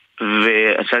ממלכתי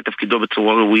ועשה את תפקידו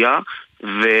בצורה ראויה,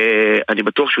 ואני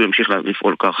בטוח שהוא ימשיך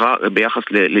לפעול ככה ביחס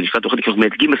ללשכת עורכי דין, כי אנחנו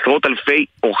מייצגים עשרות אלפי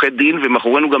עורכי דין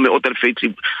ומאחורינו גם מאות אלפי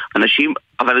אנשים,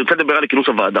 אבל אני רוצה לדבר על כינוס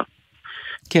הוועדה.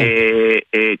 כן.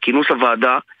 כינוס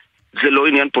הוועדה זה לא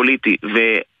עניין פוליטי,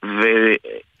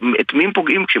 ואת מי הם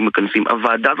פוגעים כשהם מכנסים?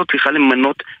 הוועדה הזאת צריכה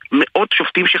למנות מאות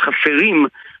שופטים שחסרים,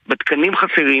 בתקנים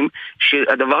חסרים,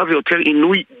 שהדבר הזה יוצר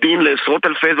עינוי דין לעשרות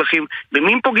אלפי אזרחים.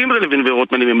 במי הם פוגעים לוין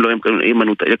ורוטמן אם הם לא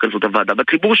יכנסו את הוועדה?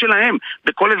 בציבור שלהם,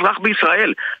 בכל אזרח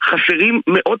בישראל. חסרים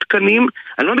מאות תקנים,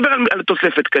 אני לא מדבר על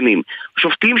תוספת תקנים.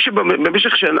 שופטים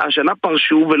שבמשך השנה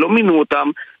פרשו ולא מינו אותם,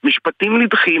 משפטים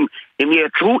נדחים, הם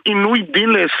ייצרו עינוי דין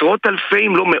לעשרות אלפי,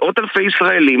 אם לא מאות אלפי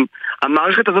ישראלים.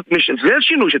 המערכת הזאת, זה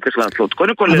השינוי שצריך לעשות.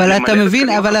 קודם כל,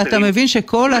 אבל אתה מבין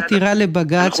שכל עתירה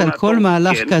לבג"ץ על כל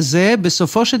מהלך כזה,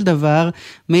 בסופו של דבר,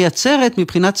 מייצרת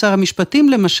מבחינת שר המשפטים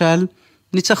למשל,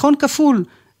 ניצחון כפול.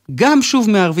 גם שוב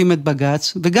מערבים את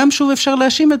בג"ץ, וגם שוב אפשר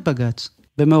להאשים את בג"ץ.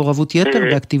 במעורבות יתר,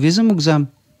 באקטיביזם מוגזם.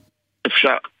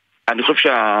 אפשר. אני חושב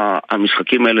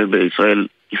שהמשחקים האלה בישראל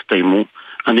הסתיימו.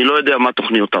 אני לא יודע מה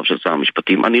תוכניותיו של שר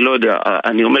המשפטים. אני לא יודע.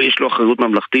 אני אומר, יש לו אחריות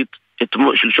ממלכתית,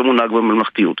 שלשום הוא נהג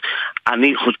בממלכתיות.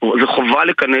 זה חובה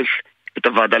לכנס את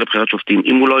הוועדה לבחירת שופטים.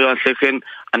 אם הוא לא יעשה כן,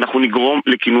 אנחנו נגרום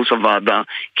לכינוס הוועדה,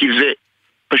 כי זה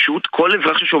פשוט כל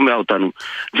אזרח ששומע אותנו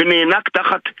ונענק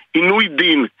תחת עינוי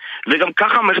דין, וגם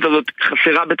ככה המערכת הזאת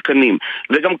חסרה בתקנים,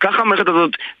 וגם ככה המערכת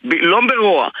הזאת לא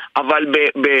ברוע, אבל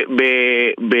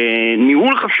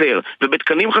בניהול חסר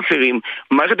ובתקנים חסרים,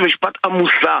 מערכת המשפט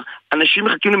עמוסה, אנשים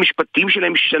מחכים למשפטים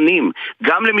שלהם שנים,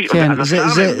 גם כן,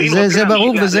 זה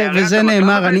ברור וזה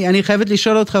נאמר. אני חייבת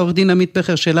לשאול אותך, עורך דין עמית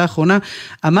בכר, שאלה אחרונה.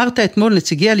 אמרת אתמול,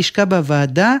 נציגי הלשכה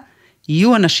בוועדה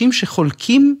יהיו אנשים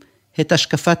שחולקים את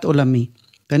השקפת עולמי.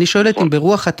 ואני שואלת אם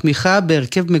ברוח התמיכה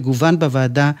בהרכב מגוון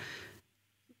בוועדה,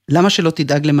 למה שלא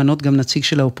תדאג למנות גם נציג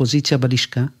של האופוזיציה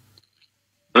בלשכה?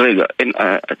 רגע,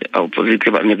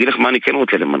 האופוזיציה, אני אגיד לך מה אני כן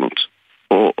רוצה למנות.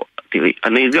 תראי,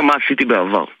 אני אגיד מה עשיתי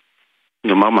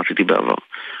בעבר.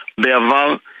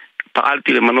 בעבר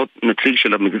פעלתי למנות נציג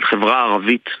של החברה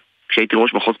הערבית, כשהייתי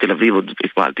ראש מחוז תל אביב, עוד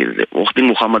פעלתי לזה, עורך דין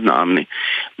מוחמד נעמני.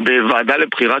 בוועדה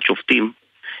לבחירת שופטים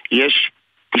יש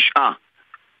 9,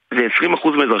 זה 20%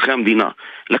 מאזרחי המדינה.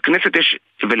 לכנסת יש,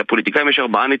 ולפוליטיקאים יש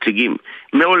 4 נציגים.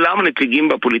 מעולם נציגים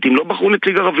בפוליטים לא בחרו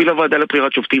נציג ערבי לוועדה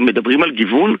לבחירת שופטים. מדברים על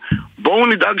גיוון, בואו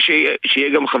נדאג שיהיה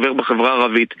גם חבר בחברה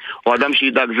הערבית, או אדם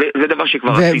שידאג, זה דבר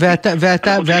שכבר עשיתי.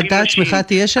 ואתה עצמך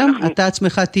תהיה שם? אתה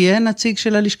עצמך תהיה נציג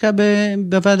של הלשכה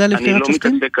בוועדה לבחירת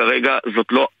שופטים? אני לא מתעסק כרגע,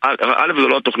 זו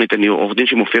לא התוכנית, אני עורך דין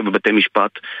שמופיע בבתי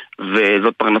משפט,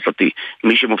 וזאת פרנסתי.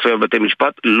 מי שמופיע בבתי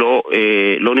משפט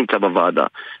לא נמצא בוועדה.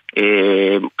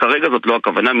 כרגע זאת לא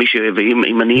הכוונה,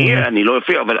 ואם אני אהיה, אני לא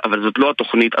אופיע, אבל זאת לא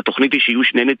התוכנית. התוכנית היא שיהיו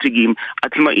 2 נציגים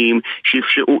עצמאיים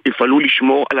שיפעלו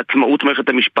לשמור על עצמאות מערכת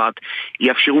המשפט,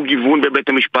 יאפשרו גיוון בבית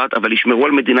המשפט, אבל ישמרו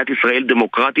על מדינת ישראל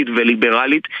דמוקרטית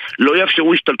וליברלית, לא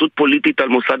יאפשרו השתלטות פוליטית על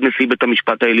מוסד נשיא בית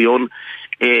המשפט העליון.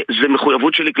 זה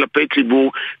מחויבות שלי כלפי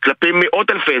ציבור, כלפי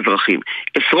מאות אלפי אזרחים,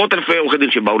 עשרות אלפי עורכי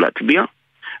דין שבאו להצביע,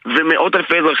 ומאות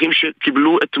אלפי אזרחים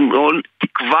שקיבלו אתמול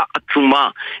תקווה עצומה.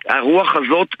 הרוח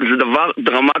הזאת זה דבר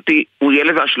דרמטי, הוא יהיה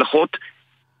לזה השלכות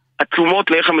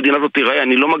עצומות לאיך המדינה הזאת תיראה.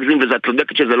 אני לא מגזים, וזה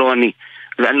צודקת שזה לא אני.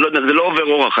 זה לא עובר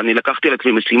אורח, אני לקחתי על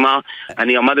עצמי משימה,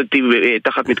 אני עמדתי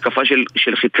תחת מתקפה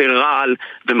של חיצי רעל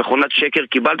ומכונת שקר,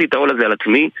 קיבלתי את העול הזה על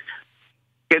עצמי,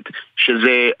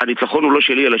 שזה, הניצחון הוא לא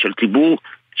שלי אלא של ציבור,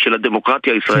 של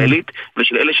הדמוקרטיה הישראלית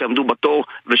ושל אלה שעמדו בתור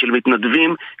ושל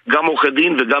מתנדבים, גם עורכי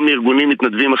דין וגם ארגונים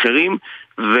מתנדבים אחרים,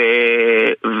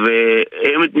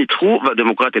 והם ניצחו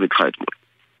והדמוקרטיה ניצחה אתמול.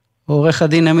 עורך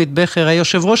הדין עמית בכר,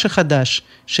 היושב ראש החדש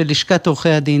של לשכת עורכי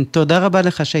הדין, תודה רבה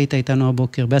לך שהיית איתנו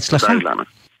הבוקר, בהצלחה. תודה אילנה.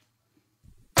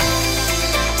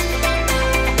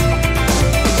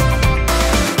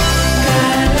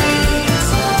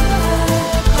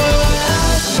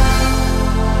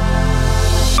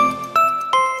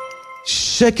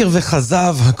 שקר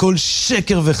וחזב, הכל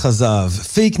שקר וחזב.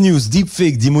 פייק ניוז, דיפ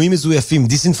פייק, דימויים מזויפים,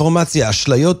 דיסאינפורמציה,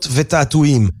 אשליות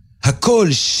ותעתועים. הכל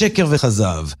שקר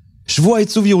וחזב. שבוע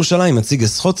עיצוב ירושלים מציג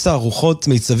עשרות תערוכות,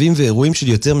 מיצבים ואירועים של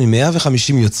יותר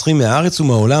מ-150 יוצרים מהארץ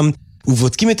ומהעולם,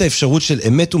 ובודקים את האפשרות של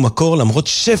אמת ומקור למרות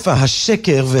שפע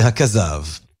השקר והכזב.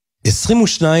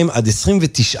 22 עד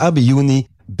 29 ביוני,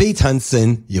 בית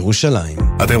הנסן, ירושלים.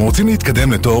 אתם רוצים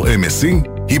להתקדם לתואר MSc?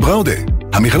 היא בראודה.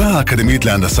 המכללה האקדמית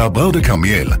להנדסה בראודה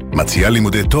כרמיאל מציעה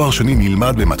לימודי תואר שני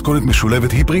נלמד במתכונת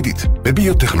משולבת היברידית,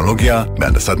 בביוטכנולוגיה,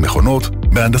 בהנדסת מכונות,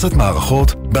 בהנדסת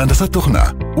מערכות, בהנדסת תוכנה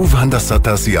ובהנדסת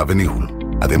תעשייה וניהול.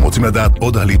 אתם רוצים לדעת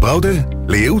עוד על בראודה?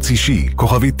 לייעוץ אישי,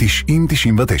 כוכבי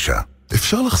 9099.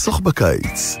 אפשר לחסוך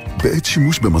בקיץ. בעת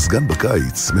שימוש במזגן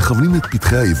בקיץ, מכוונים את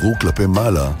פתחי העברור כלפי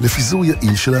מעלה לפיזור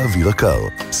יעיל של האוויר הקר.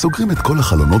 סוגרים את כל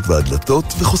החלונות והדלתות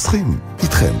וחוסכים.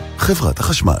 איתכם, חברת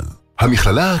החשמל.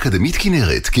 המכללה האקדמית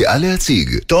כנרת גאה להציג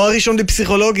תואר ראשון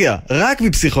בפסיכולוגיה, רק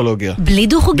בפסיכולוגיה. בלי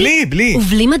דו-חוגי? בלי.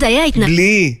 ובלי מדעי ההתנהגות?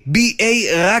 בלי.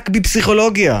 BA רק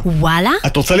בפסיכולוגיה. וואלה?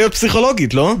 את רוצה להיות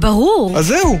פסיכולוגית, לא? ברור. אז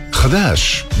זהו.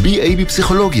 חדש, BA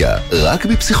בפסיכולוגיה, רק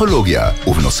בפסיכולוגיה,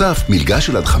 ובנוסף מלגה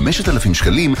של עד 5,000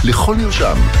 שקלים לכל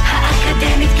נרשם.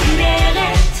 האקדמית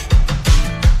כנרת,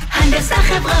 הנדסה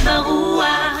חברה ברוח.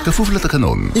 כפוף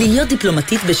לתקנון. להיות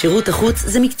דיפלומטית בשירות החוץ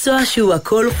זה מקצוע שהוא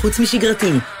הכל חוץ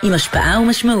משגרתי, עם השפעה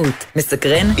ומשמעות.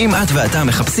 מסקרן? אם את ואתה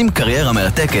מחפשים קריירה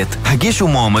מרתקת, הגישו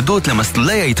מועמדות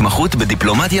למסלולי ההתמחות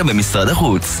בדיפלומטיה במשרד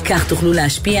החוץ. כך תוכלו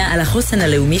להשפיע על החוסן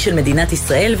הלאומי של מדינת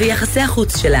ישראל ויחסי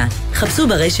החוץ שלה. חפשו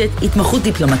ברשת התמחות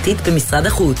דיפלומטית במשרד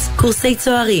החוץ. קורסי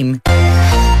צוערים.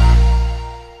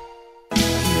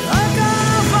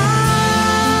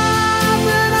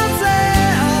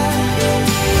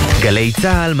 גלי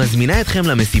צהל מזמינה אתכם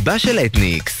למסיבה של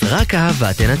אתניקס, רק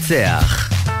אהבה תנצח.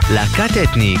 להקת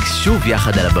אתניקס שוב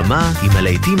יחד על הבמה עם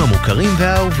הלהיטים המוכרים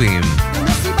והאהובים.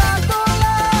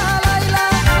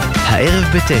 הערב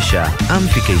ב9,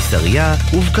 אמפי קיסריה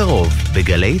ובקרוב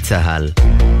בגלי צהל.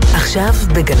 עכשיו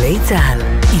בגלי צהל,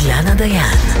 אילנה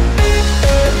דיין.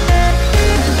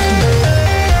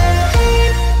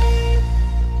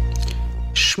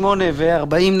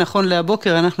 8:40 נכון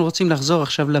להבוקר. אנחנו רוצים לחזור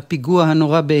עכשיו לפיגוע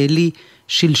הנורא באלי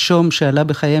שלשום שעלה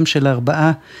בחייהם של 4.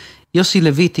 יוסי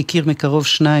לויט הכיר מקרוב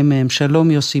 2 מהם.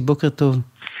 שלום יוסי, בוקר טוב.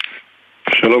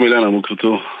 שלום אילנה, בוקר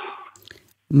טוב.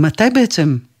 מתי בעצם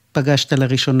פגשת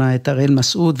לראשונה את אראל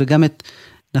מסעוד וגם את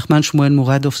נחמן שמואל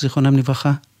מורדוף, זיכרונם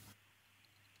לברכה?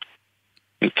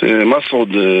 את מסעוד,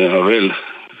 אראל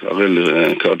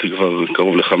קראתי כבר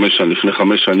קרוב לפני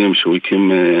 5 שנים שהוא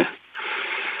הקים,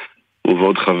 הוא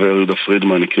ועוד חבר יהודה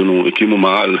פרידמן הקימו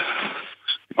מעל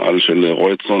של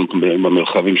רועי צאן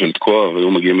במרחבים של תקוע,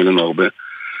 והיו מגיעים אלינו הרבה.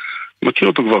 מכיר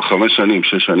אותו כבר 5 שנים,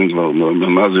 6 שנים כבר,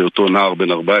 מאז אותו נער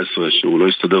בן 14 שהוא לא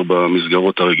הסתדר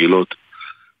במסגרות הרגילות.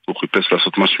 הוא חיפש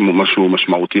לעשות משהו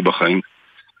משמעותי בחיים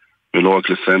ולא רק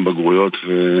לסיים בגרויות,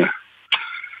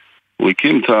 והוא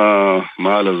הקים את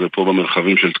המעל הזה פה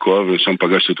במרחבים של תקוע, ושם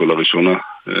פגשתי אותו לראשונה.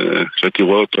 כשהייתי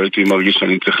רואה אותו הייתי מרגיש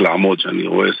שאני צריך לעמוד, שאני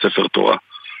רואה ספר תורה.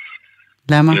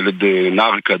 למה? ילד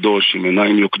נער קדוש עם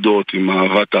עיניים יוקדות, עם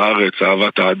אהבת הארץ,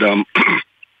 אהבת האדם.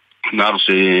 נער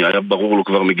שהיה ברור לו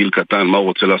כבר מגיל קטן מה הוא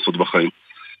רוצה לעשות בחיים.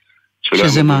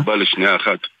 שזה מה? בא לשנייה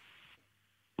אחת.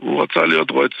 הוא רצה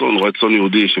להיות רועה צאן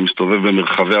יהודי שמסתובב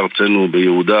במרחבי ארצנו,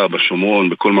 ביהודה, בשומרון,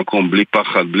 בכל מקום, בלי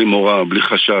פחד, בלי מורא, בלי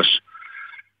חשש.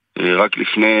 רק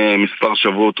לפני מספר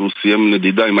שבועות הוא סיים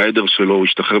נדידה עם העדר שלו, הוא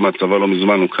השתחרר מהצבא לא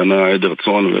מזמן, הוא קנה עדר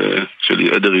צאן של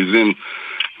עדר עיזים,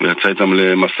 ויצא איתם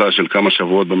למסע של כמה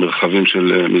שבועות במרחבים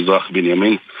של מזרח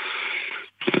בנימין.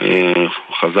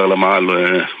 הוא חזר למעל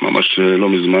ממש לא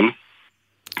מזמן.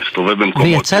 הסתובב במקומות...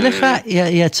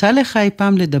 ויצא לך אי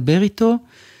פעם לדבר איתו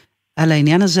על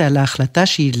העניין הזה, על ההחלטה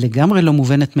שהיא לגמרי לא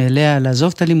מובנת מאליה,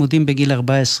 לעזוב את הלימודים בגיל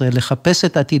 14, לחפש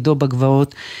את עתידו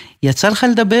בגבעות. יצא לך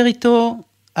לדבר איתו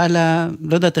על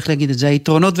לא יודעת איך להגיד את זה,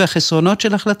 היתרונות והחסרונות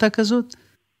של החלטה כזאת?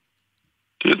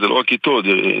 זה לא רק איתו,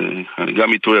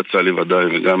 גם איתו יצא לי ודאי,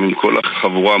 וגם עם כל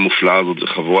החבורה המופלאה הזאת, זה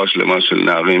חבורה שלמה של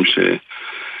נערים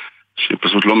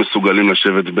שפשוט לא מסוגלים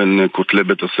לשבת בין כותלי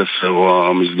בית הספר או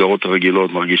המסגרות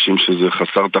הרגילות, מרגישים שזה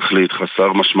חסר תכלית,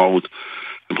 חסר משמעות.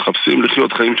 הם מחפשים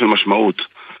לחיות חיים של משמעות,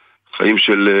 חיים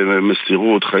של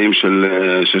מסירות, חיים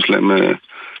שיש להם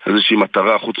איזושהי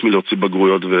מטרה חוץ מלהוציא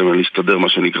בגרויות ולהסתדר מה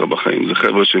שנקרא בחיים. זה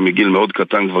חבר'ה שמגיל מאוד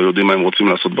קטן כבר יודעים מה הם רוצים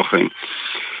לעשות בחיים.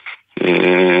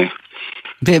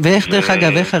 ואיך דרך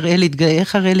אגב,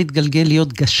 איך הראל התגלגל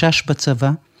להיות גשש בצבא?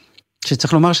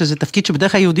 שצריך לומר שזה תפקיד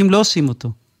שבדרך כלל יהודים לא עושים אותו.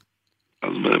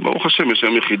 אז ברוך השם יש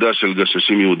היום יחידה של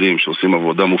גששים יהודים שעושים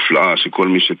עבודה מופלאה, שכל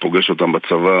מי שפוגש אותם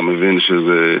בצבא מבין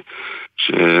שזה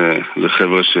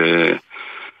חבר'ה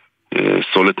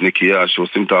סולת נקייה,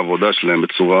 שעושים את העבודה שלהם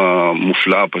בצורה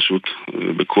מופלאה פשוט,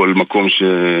 בכל מקום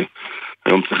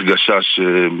שהיום צריך גשש,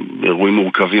 אירועים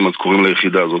מורכבים, אז קוראים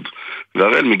ליחידה הזאת.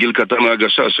 והראל מגיל קטן היה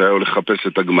גשש, היה הולך לחפש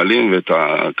את הגמלים ואת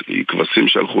הכבשים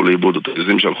שהלכו לאיבוד, את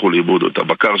העזים שהלכו לאיבוד, את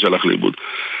הבקר שהלך לאיבוד.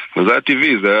 וזה היה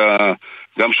טבעי, זה היה...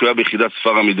 גם שהוא היה ביחידת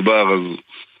ספר המדבר, אז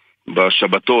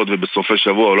בשבתות ובסופי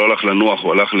שבוע הוא לא הלך לנוח,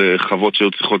 הוא הלך לחוות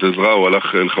שהיו צריכות עזרה, הוא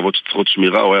הלך לחוות שצריכות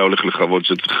שמירה, הוא היה הולך לחוות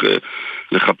שצריך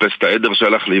לחפש את העדר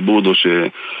שהלך לאיבוד, או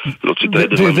שלהוציא את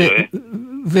העדר למראה.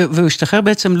 והוא השתחרר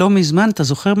בעצם לא מזמן, אתה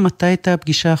זוכר מתי הייתה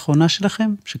הפגישה האחרונה שלכם?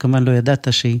 שכמובן לא ידעת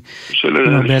שהיא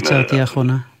בהצעתי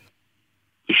האחרונה.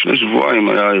 לפני שבועיים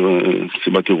היה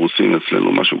סיבת אירוסין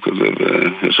אצלנו, משהו כזה,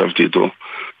 וישבתי איתו,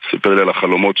 סיפר לי על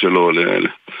החלומות שלו,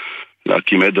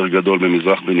 להקים עדר גדול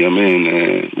במזרח בנימין.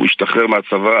 הוא השתחרר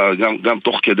מהצבא, גם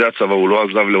תוך כדי הצבא הוא לא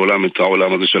עזב לעולם את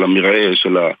העולם הזה של המרעה,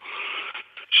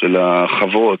 של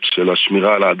החוות, של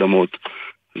השמירה על האדמות.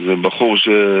 זה בחור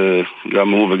שגם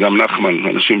הוא וגם נחמן,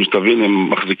 אנשים שתבין, הם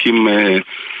מחזיקים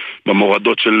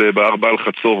במורדות של בהר בעל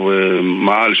חצור,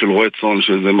 מעל של רועי צאן,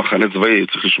 שזה מחנה צבאי,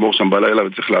 צריך לשמור שם בלילה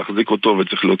וצריך להחזיק אותו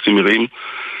וצריך להוציא מרעים.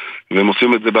 והם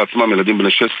עושים את זה בעצמם, ילדים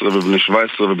בני 16 ובני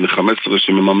 17 ובני 15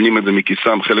 שמממנים את זה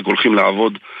מכיסם, חלק הולכים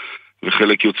לעבוד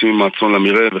וחלק יוצאים מהצאן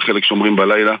למרעה וחלק שומרים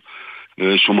בלילה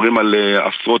ושומרים על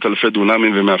עשרות אלפי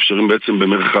דונמים ומאפשרים בעצם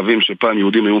במרחבים שפעם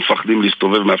יהודים היו מפחדים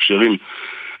להסתובב, מאפשרים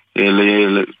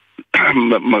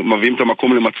מביאים את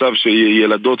המקום למצב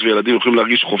שילדות וילדים יכולים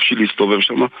להרגיש חופשי להסתובב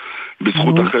שם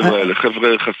בזכות החבר'ה האלה, חבר'ה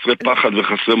חסרי פחד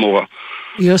וחסרי מורא.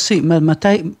 יוסי,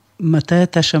 מתי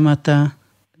אתה שמעת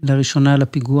לראשונה על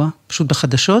הפיגוע? פשוט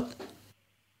בחדשות?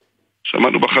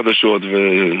 שמענו בחדשות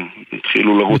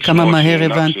והתחילו לרוץ. וכמה מהר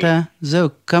הבנת? זהו,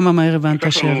 כמה מהר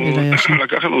הבנת שהראל היה שם?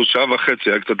 לקח לנו שעה וחצי,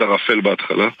 היה קצת ערפל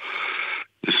בהתחלה.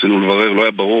 ניסינו לברר, לא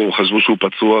היה ברור, חשבו שהוא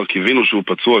פצוע, קיווינו שהוא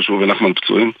פצוע, שהוא ונחמן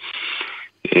פצועים.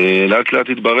 לאט לאט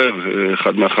התברר,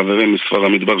 אחד מהחברים מספר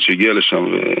המדבר שהגיע לשם,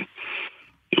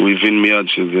 והוא הבין מיד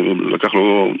שזה, לקח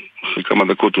לו אחרי כמה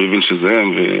דקות הוא הבין שזה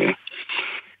הם,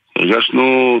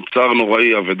 הרגשנו צער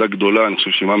נוראי, אבדה גדולה. אני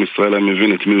חושב שאם עם ישראל היה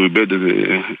מבין את מי הוא איבד,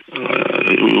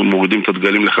 מורידים את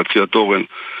הדגלים לחצי התורן.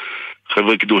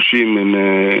 חבר'ה קדושים עם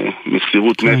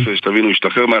מסירות נפש, תבינו,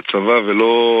 השתחרר מהצבא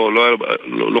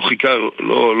ולא חיכה,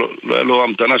 לא היה לו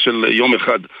המתנה של יום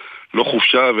אחד, לא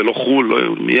חופשה ולא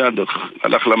חול, מיד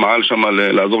הלך למעל שם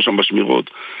לעזור שם בשמירות,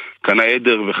 קנה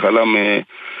עדר וחלם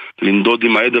לנדוד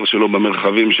עם העדר שלו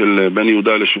במרחבים של בין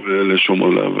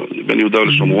יהודה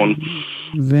לשומרון.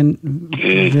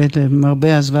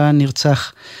 ולמרבה הזוועה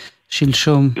נרצח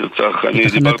שלשום. נרצח, אני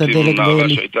דיברתי עם נערה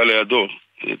שהייתה לידו.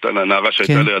 הייתה נערה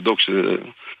שהייתה לידו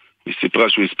כשהיא סיפרה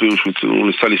שהוא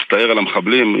ניסה להסתער על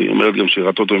המחבלים. היא אומרת גם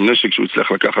שראתה אותו עם נשק שהוא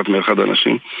הצליח לקחת מאחד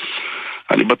האנשים.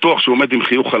 אני בטוח שהוא עומד עם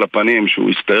חיוך על הפנים, שהוא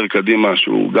הסתער קדימה,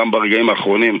 שהוא גם ברגעים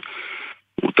האחרונים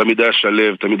הוא תמיד היה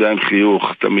שלב, תמיד היה עם חיוך,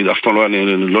 תמיד אף פעם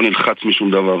לא נלחץ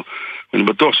משום דבר. אני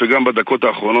בטוח שגם בדקות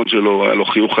האחרונות שלו היה לו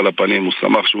חיוך על הפנים, הוא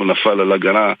שמח שהוא נפל על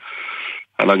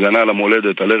הגנה על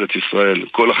המולדת, על ארץ ישראל.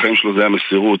 כל החיים שלו זה היה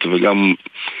מסירות, וגם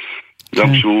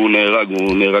כשהוא נהרג,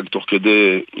 הוא נהרג תוך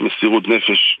כדי מסירות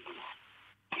נפש,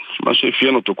 מה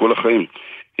שאפיין אותו כל החיים.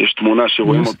 יש תמונה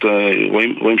שרואים אותה,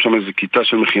 רואים שם איזו כיתה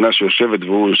של מכינה שיושבת,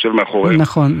 והוא יושב מאחוריהם.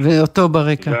 נכון, ואותו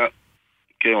ברקע.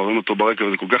 כן, רואים אותו ברקע,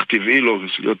 וזה כל כך טבעי לו,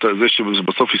 זה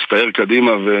שבסוף הסתער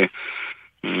קדימה,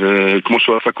 וכמו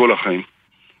שהוא עשה כל החיים.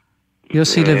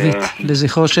 יוסי לויט,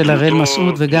 לזכרו של הראל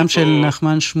מסעוד, וגם של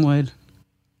נחמן שמואל.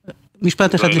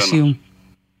 משפט אחד לסיום.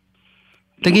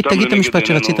 תגיד את המשפט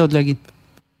שרצית עוד להגיד.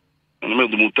 אני אומר,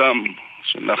 דמותם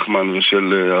של נחמן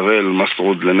ושל הראל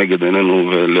מסעוד לנגד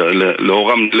עינינו,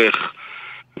 ולאורם נלך,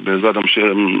 בעזרת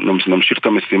נמשיך את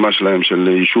המשימה שלהם של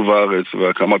יישוב הארץ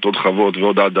והקמת עוד חוות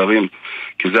ועוד עדרים,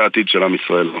 כי זה העתיד של עם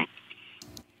ישראל.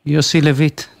 יוסי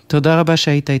לויט, תודה רבה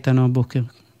שהיית איתנו הבוקר.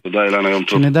 תודה אילנה, יום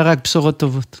טוב. שנדע רק בשורות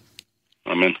טובות.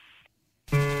 אמן.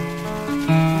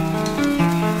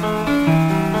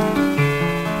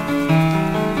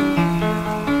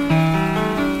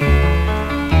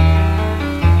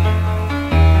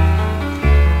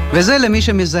 וזה למי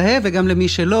שמזהה וגם למי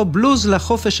שלא, בלוז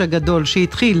לחופש הגדול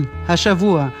שהתחיל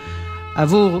השבוע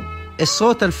עבור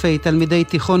עשרות אלפי תלמידי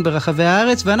תיכון ברחבי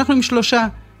הארץ, ואנחנו עם שלושה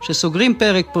שסוגרים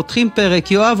פרק, פותחים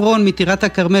פרק. יואב רון מטירת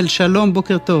הכרמל, שלום,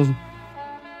 בוקר טוב.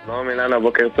 שלום אילנה,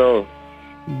 בוקר טוב.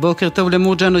 בוקר טוב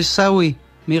למורג'אן עיסאווי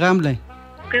מרמלה.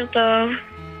 בוקר טוב.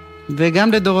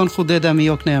 וגם לדורון חודדה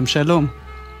מיוקנעם, שלום.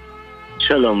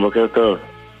 שלום, בוקר טוב.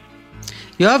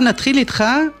 יואב, נתחיל איתך.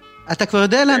 אתה כבר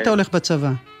יודע לאן אתה הולך בצבא?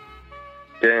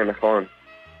 כן, נכון.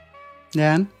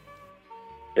 לאן?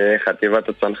 חטיבת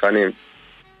הצנחנים.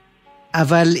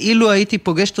 אבל אילו הייתי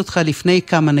פוגשת אותך לפני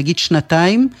כמה, נגיד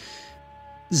שנתיים,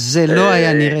 זה לא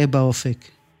היה נראה באופק.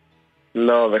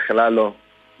 לא, בכלל לא.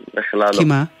 כי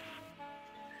מה?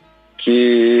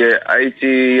 כי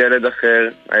הייתי ילד אחר,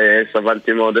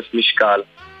 סבלתי מעודף משקל.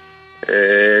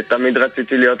 תמיד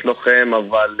רציתי להיות לוחם,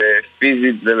 אבל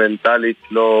פיזית ומנטלית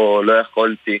לא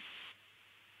יכולתי.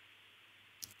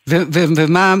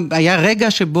 ומה, היה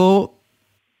רגע שבו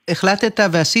החלטת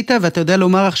ועשית, ואתה יודע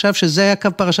לומר עכשיו שזה היה קו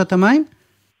פרשת המים?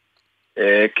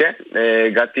 כן,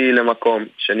 הגעתי למקום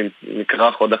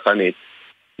שנקרא חוד החנית.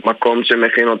 מקום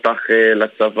שמכין אותך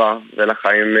לצבא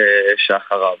ולחיים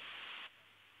שאחריו.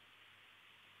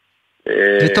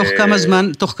 ותוך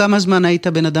כמה זמן היית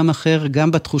בן אדם אחר,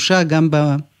 גם בתחושה, גם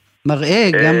במראה,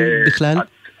 גם בכלל?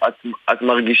 את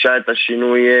מרגישה את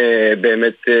השינוי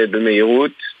באמת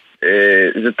במהירות.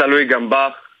 זה תלוי גם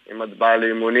בך, אם את באה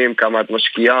לאימונים, כמה את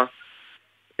משקיעה.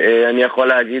 אני יכול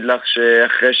להגיד לך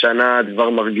שאחרי שנה את כבר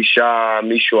מרגישה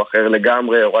מישהו אחר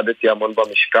לגמרי, הורדתי המון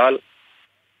במשקל.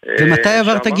 ומתי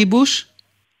עברת גיבוש?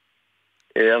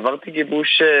 עברתי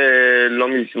גיבוש לא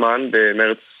מזמן,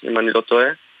 במרץ, אם אני לא טועה.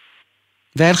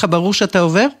 והיה לך ברור שאתה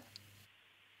עובר?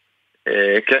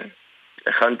 כן,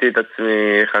 הכנתי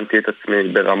את עצמי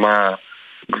ברמה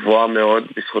גבוהה מאוד,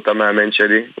 בזכות המאמן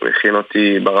שלי. הוא הכין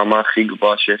אותי ברמה הכי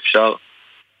גבוהה שאפשר.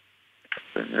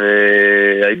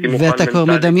 והייתי מוכן... ואתה כבר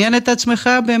מדמיין את עצמך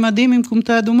במדים עם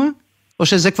קומטה אדומה? או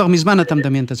שזה כבר מזמן אתה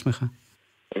מדמיין את עצמך?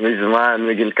 מזמן,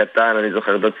 מגיל קטן, אני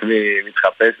זוכר את עצמי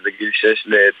מתחפש בגיל 6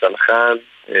 לצנחן,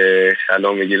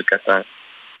 חלום מגיל קטן.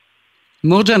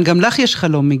 מורג'אן, גם לך יש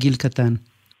חלום מגיל קטן.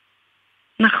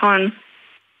 נכון.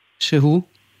 שהוא?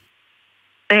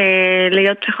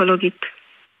 להיות פסיכולוגית.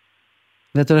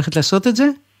 ואת הולכת לעשות את זה?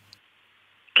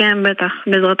 כן, בטח,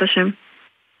 בעזרת השם.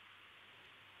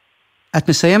 את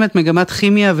מסיימת מגמת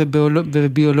כימיה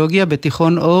וביולוגיה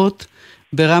בתיכון אורט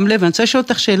ברמלה, ואני רוצה לשאול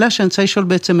אותך שאלה שאני רוצה לשאול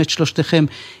בעצם את שלושתכם.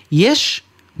 יש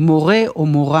מורה או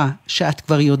מורה שאת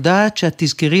כבר יודעת שאת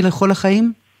תזכרי לכל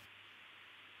החיים?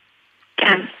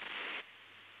 כן.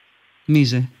 מי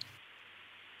זה?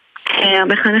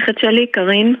 המחנכת שלי,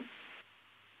 קרין,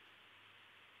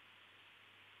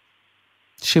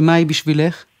 שמה היא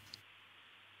בשבילך?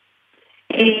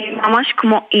 היא ממש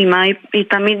כמו אימא, היא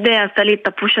תמיד עשתה לי את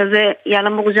הפוש הזה, יאללה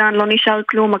מורג'ן, לא נשאר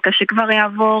כלום, הקשה כבר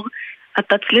יעבור,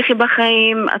 את תצליחי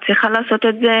בחיים, את צריכה לעשות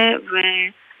את זה,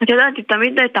 ואת יודעת, היא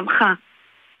תמיד תמכה.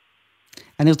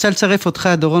 אני רוצה לצרף אותך,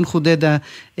 דורון חודדה,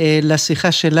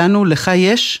 לשיחה שלנו. לך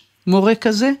יש מורה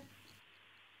כזה?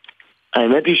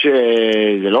 האמת היא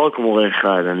שזה לא רק מורה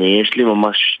אחד, יש לי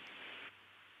ממש...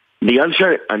 בגלל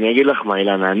שאני אגיד לך מה,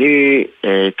 אילנה, אני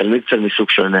תלמיד קצת מסוג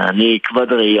שונה, אני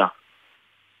כבד ראייה.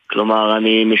 כלומר,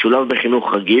 אני משולב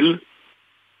בחינוך רגיל,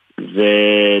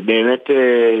 ובאמת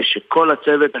שכל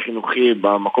הצוות החינוכי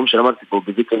במקום שלמדתי פה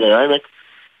בזיכרון העמק,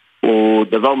 הוא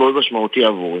דבר מאוד משמעותי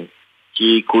עבורי.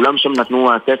 כי כולם שם נתנו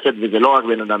מעטפת, וזה לא רק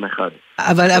בן אדם אחד.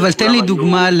 אבל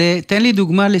תן לי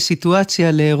דוגמה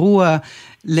לסיטואציה, לאירוע,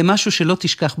 למשהו שלא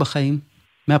תשכח בחיים,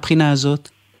 מהבחינה הזאת.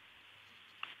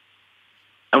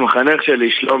 המחנך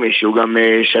שלי, שלומי, שהוא גם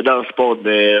שדר ספורט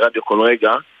ברדיו כל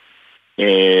רגע,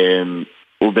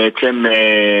 הוא בעצם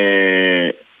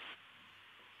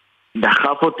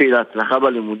דחף אותי להצלחה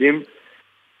בלימודים,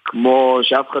 כמו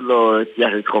שאף אחד לא הצליח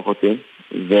לדחוף אותי.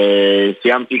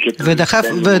 וסיימתי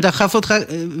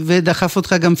ודחף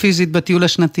אותך גם פיזית בטיול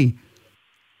השנתי.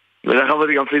 ודחף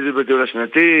אותי גם פיזית בטיול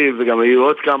השנתי, וגם היו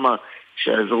עוד כמה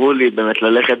שעזרו לי באמת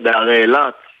ללכת בערי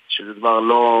אילת, שזה דבר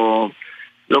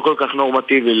לא כל כך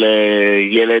נורמטיבי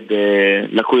לילד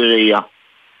לקוי ראייה.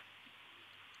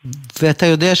 ואתה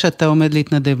יודע שאתה עומד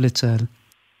להתנדב לצה"ל?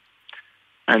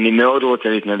 אני מאוד רוצה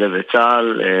להתנדב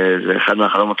לצה"ל, זה אחד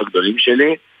מהחלומות הגדולים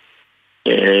שלי,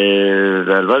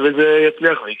 והלוואי וזה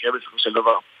יצליח ויקרה בסופו של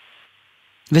דבר.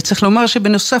 וצריך לומר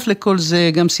שבנוסף לכל זה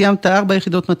גם סיימת 4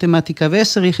 יחידות מתמטיקה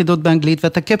ו10 יחידות באנגלית,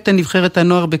 ואתה קפטן נבחרת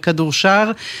הנוער בכדור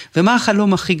שער. ומה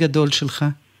החלום הכי גדול שלך,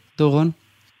 דורון?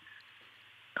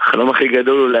 החלום הכי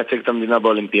גדול הוא לייצג את המדינה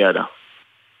באולימפיאדה.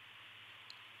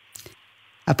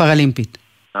 הפראלימפית.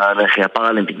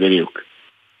 הפראלימפית בדיוק.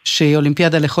 שהיא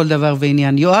אולימפיאדה לכל דבר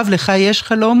ועניין. יואב, לך יש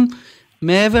חלום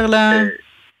מעבר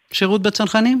לשירות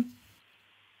בצנחנים?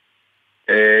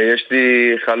 יש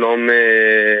לי חלום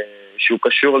שהוא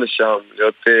קשור לשם,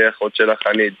 להיות אחות של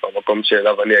החנית במקום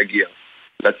שאליו אני אגיע,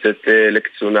 לצאת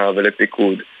לקצונה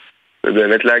ולפיקוד,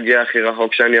 ובאמת להגיע הכי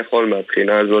רחוק שאני יכול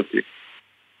מהבחינה הזאת.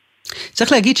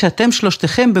 צריך להגיד שאתם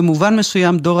שלושתכם במובן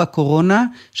מסוים דור הקורונה,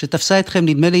 שתפסה אתכם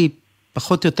נדמה לי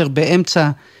פחות או יותר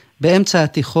באמצע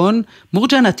התיכון.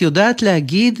 מורג'ן, את יודעת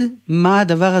להגיד מה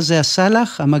הדבר הזה עשה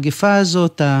לך? המגפה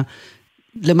הזאת,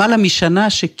 למעלה משנה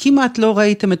שכמעט לא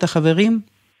ראיתם את החברים?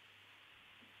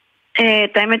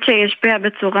 את האמת שהשפיע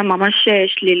בצורה ממש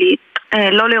שלילית.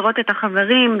 לא לראות את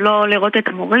החברים, לא לראות את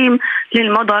המורים,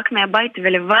 ללמוד רק מהבית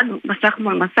ולבד, מסך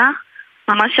מול מסך.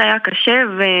 ממש היה קשה,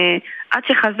 ועד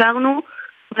שחזרנו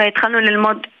והתחלנו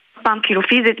ללמוד פעם כאילו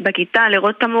פיזית בכיתה,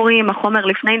 לראות את המורים, החומר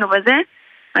לפנינו וזה,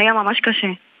 היה ממש קשה.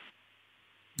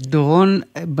 דורון,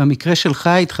 במקרה שלך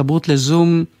התחברות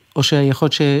לזום, או שיכול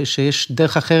שיש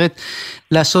דרך אחרת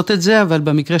לעשות את זה, אבל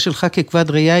במקרה שלך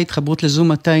ככבד ראייה, התחברות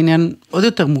לזום אתה עניין עוד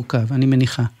יותר מורכב, אני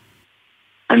מניחה.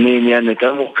 אני עניין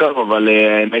יותר מורכב, אבל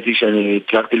האמת היא שאני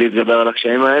הצלחתי להתגבר על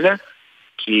הקשיים האלה,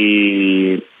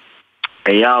 כי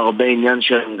היה הרבה עניין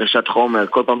של הנגשת חומר,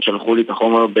 כל פעם שלחו לי את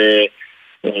החומר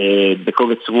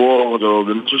בקובץ וורד, או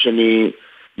במשהו שאני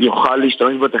יוכל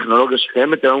להשתמש בטכנולוגיה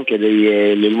שקיימת היום כדי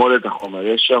ללמוד את החומר.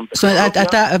 יש שם...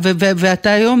 ואתה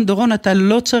היום, דורון, אתה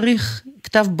לא צריך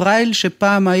כתב ברייל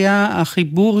שפעם היה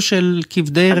החיבור של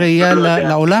כבדי ראייה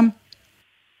לעולם?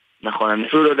 נכון, אני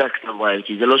אפילו לא יודע כתב ברייל,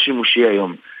 כי זה לא שימושי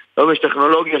היום. היום יש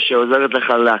טכנולוגיה שעוזרת לך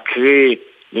להקריא,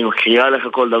 ומקריאה לך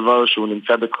כל דבר שהוא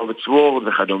נמצא בקובץ וורד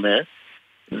וכדומה.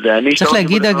 צריך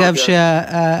להגיד אגב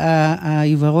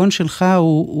שהעיוורון שלך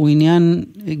הוא עניין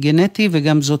גנטי,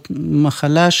 וגם זאת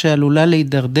מחלה שעלולה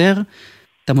להידרדר.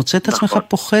 אתה מוצא את עצמך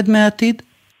פוחד מהעתיד?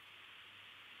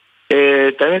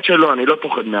 את האמת שלא, אני לא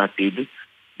פוחד מהעתיד,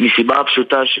 מסיבה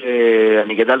הפשוטה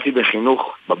שאני גדלתי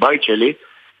בחינוך בבית שלי,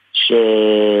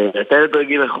 שאתה ילד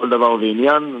רגיל לכל דבר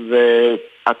ועניין,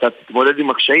 ואתה תתמודד עם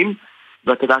הקשיים,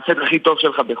 ואתה תעשה את הכי טוב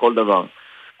שלך בכל דבר.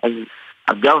 אז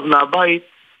הגב מהבית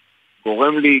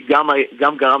גורם לי,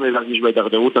 גם גרם לי להרגיש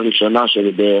בהתדרדרות הראשונה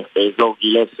שלי באזור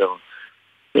גיל 10,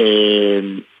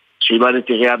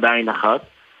 שאיבדתי ראייה בעין אחת,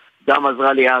 גם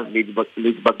עזרה לי אז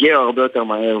להתבגר הרבה יותר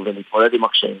מהר ולהתמודד עם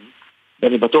הקשיים,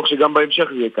 ואני בטוח שגם בהמשך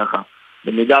זה יהיה ככה.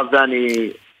 במידה ואני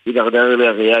יתדרדר לי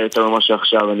הראייה יותר ממה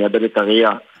שעכשיו, אני אאבד את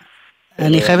הראייה.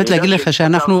 אני חייבת להגיד לך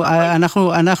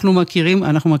שאנחנו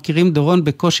מכירים דורון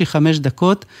בקושי 5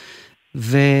 דקות,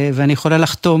 ואני יכולה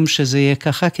לחתום שזה יהיה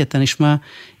ככה, כי אתה נשמע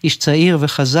איש צעיר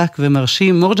וחזק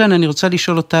ומרשים. מורג'ן, אני רוצה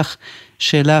לשאול אותך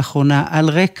שאלה אחרונה, על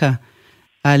רקע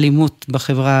האלימות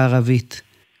בחברה הערבית,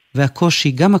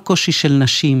 והקושי, גם הקושי של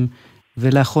נשים,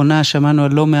 ולאחרונה שמענו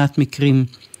על לא מעט מקרים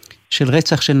של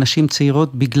רצח של נשים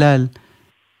צעירות בגלל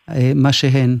מה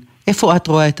שהן. איפה את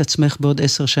רואה את עצמך בעוד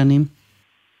 10 שנים?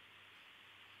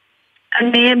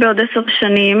 אני בעוד 10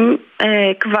 שנים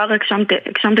כבר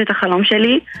הגשמתי את החלום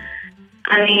שלי.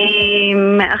 אני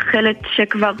מאחלת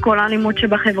שכבר כל האלימות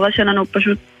שבחברה שלנו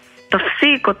פשוט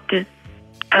תפסיק או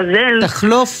תזל.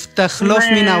 תחלוף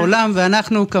מן העולם,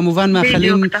 ואנחנו כמובן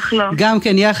מאחלים גם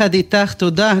כן יחד איתך.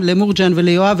 תודה למורג'ן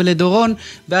וליואב ולדורון,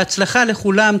 בהצלחה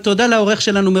לכולם. תודה לעורך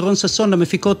שלנו מרון ססון,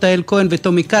 למפיקות תהל כהן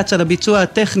ותומי קץ, על הביצוע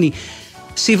הטכני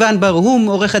סיוון ברהום,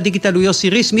 עורך הדיגיטל הוא יוסי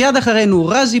ריס, מיד אחרינו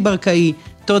רזי ברקאי.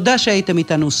 תודה שהייתם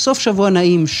איתנו, סוף שבוע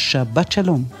נעים, שבת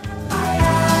שלום.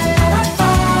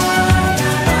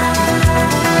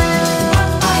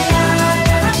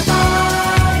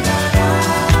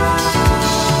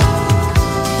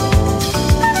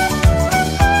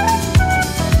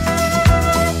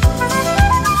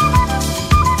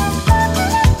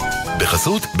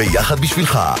 בחסות ביחד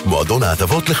בשבילך, מועדון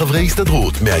ההטבות לחברי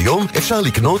הסתדרות. מהיום אפשר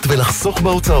לקנות ולחסוך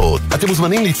בהוצאות. אתם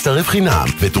מוזמנים להצטרף חינם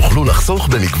ותוכלו לחסוך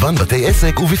במגוון בתי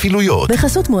עסק ובפעילויות.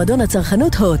 בחסות מועדון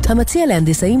הצרכנות הוט, המציע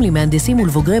להנדסאים, למהנדסים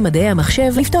ולבוגרי מדעי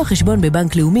המחשב לפתוח חשבון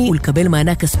בבנק לאומי ולקבל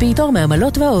מענק כספי, תור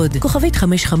מעמלות ועוד. כוכבית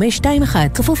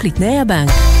 5521, כפוף לתנאי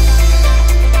הבנק.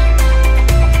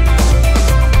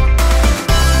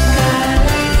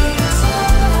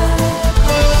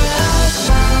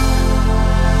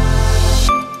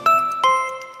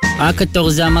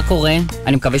 קטורזה, מה קורה?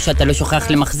 אני מקווה שאתה לא שוכח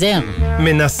למחזר.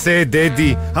 מנסה,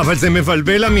 דדי, אבל זה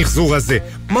מבלבל המחזור הזה.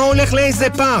 מה הולך לאיזה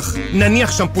פח?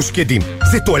 נניח שם פושקדים.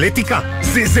 זה טואלטיקה?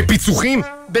 זה פיצוחים?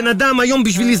 בן אדם היום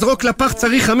בשביל לזרוק לפח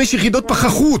צריך 5 יחידות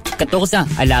פחחות. קטורזה,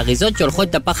 על האריזות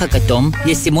שהולכות לפח הכתום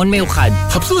יש סימון מיוחד.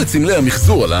 חפשו את סמלי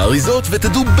המחזור על האריזות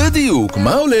ותדעו בדיוק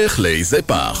מה הולך לאיזה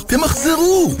פח.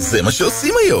 תמחזרו, זה מה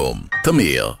שעושים היום.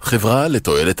 תמיר, חברה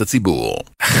לתועלת הציבור.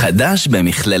 חדש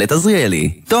במכללת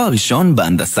עזריאלי, תואר ראשון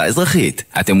בהנדסה אזרחית.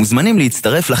 אתם מוזמנים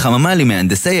להצטרף לחממה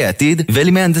למהנדסי העתיד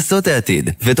ולמהנדסות העתיד,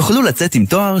 ותוכלו לצאת עם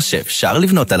תואר שאפשר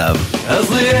לבנות עליו.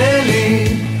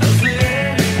 עזריאלי,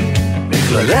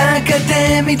 מכללה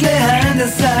אקדמית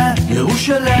להנדסה,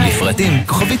 ירושלים. לפרטים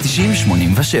כוכבית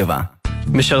 9087.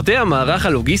 משרתי המערך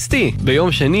הלוגיסטי,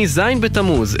 ביום שני זין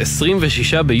בתמוז,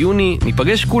 26 ביוני,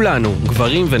 ניפגש כולנו,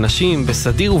 גברים ונשים,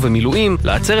 בסדיר ובמילואים,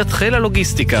 לעצרת חיל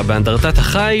הלוגיסטיקה באנדרטת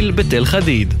החיל בתל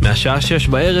חדיד. מהשעה 6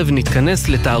 בערב נתכנס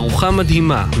לתערוכה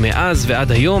מדהימה, מאז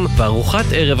ועד היום, וארוחת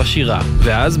ערב עשירה.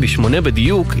 ואז ב8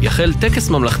 בדיוק יחל טקס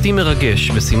ממלכתי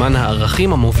מרגש, בסימן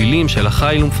הערכים המובילים של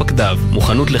החיל ומפקדיו.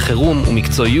 מוכנות לחירום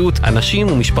ומקצועיות,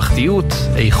 אנשים ומשפחתיות,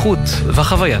 איכות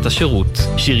וחוויית השירות.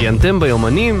 שריינתם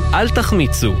ביומנים, אל תחמיצו.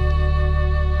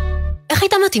 איך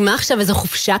הייתה מתאימה עכשיו איזו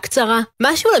חופשה קצרה?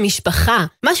 משהו למשפחה,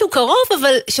 משהו קרוב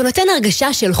אבל שנותן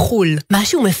הרגשה של חול,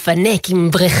 משהו מפנק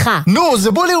עם בריכה. נו,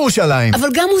 זה בוא לירושלים. אבל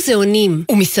גם מוזיאונים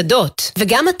ומסעדות,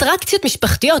 וגם אטרקציות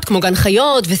משפחתיות כמו גן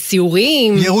חיות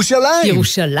וסיורים. ירושלים.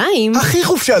 ירושלים? הכי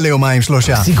חופשה ליומיים 3.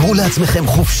 סגרו לעצמכם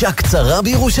חופשה קצרה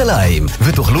בירושלים,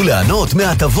 ותוכלו ליהנות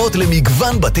מהטבות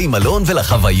למגוון בתי מלון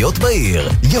ולחוויות בעיר.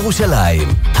 ירושלים,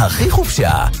 הכי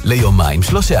חופשה ליומיים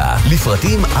 3.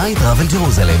 לפרטים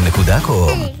iTravelJerusalem.com.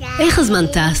 איך הזמן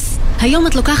טס? היום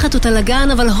את לוקחת אותה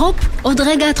לגן, אבל הופ, עוד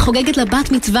רגע את חוגגת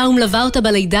לבת מצווה ומלווה אותה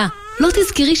בלידה. לא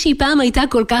תזכרי שהיא פעם הייתה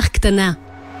כל כך קטנה.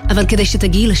 אבל כדי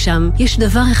שתגיעי לשם, יש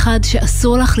דבר אחד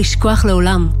שאסור לך לשכוח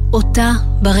לעולם. אותה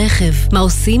ברכב. מה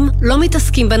עושים? לא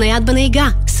מתעסקים בנייד בנהיגה.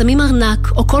 שמים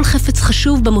ארנק או כל חפץ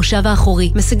חשוב במושב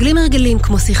האחורי. מסגלים הרגלים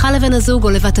כמו שיחה לבן הזוג או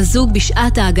לבת הזוג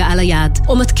בשעת ההגעה ליעד.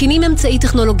 או מתקינים אמצעי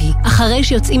טכנולוגי. אחרי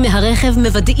שיוצאים מהרכב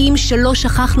מוודאים שלא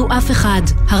שכחנו אף אחד.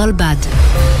 הרלב"ד.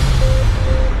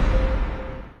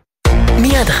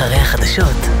 מיד אחרי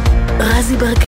החדשות, רזי ברקאי.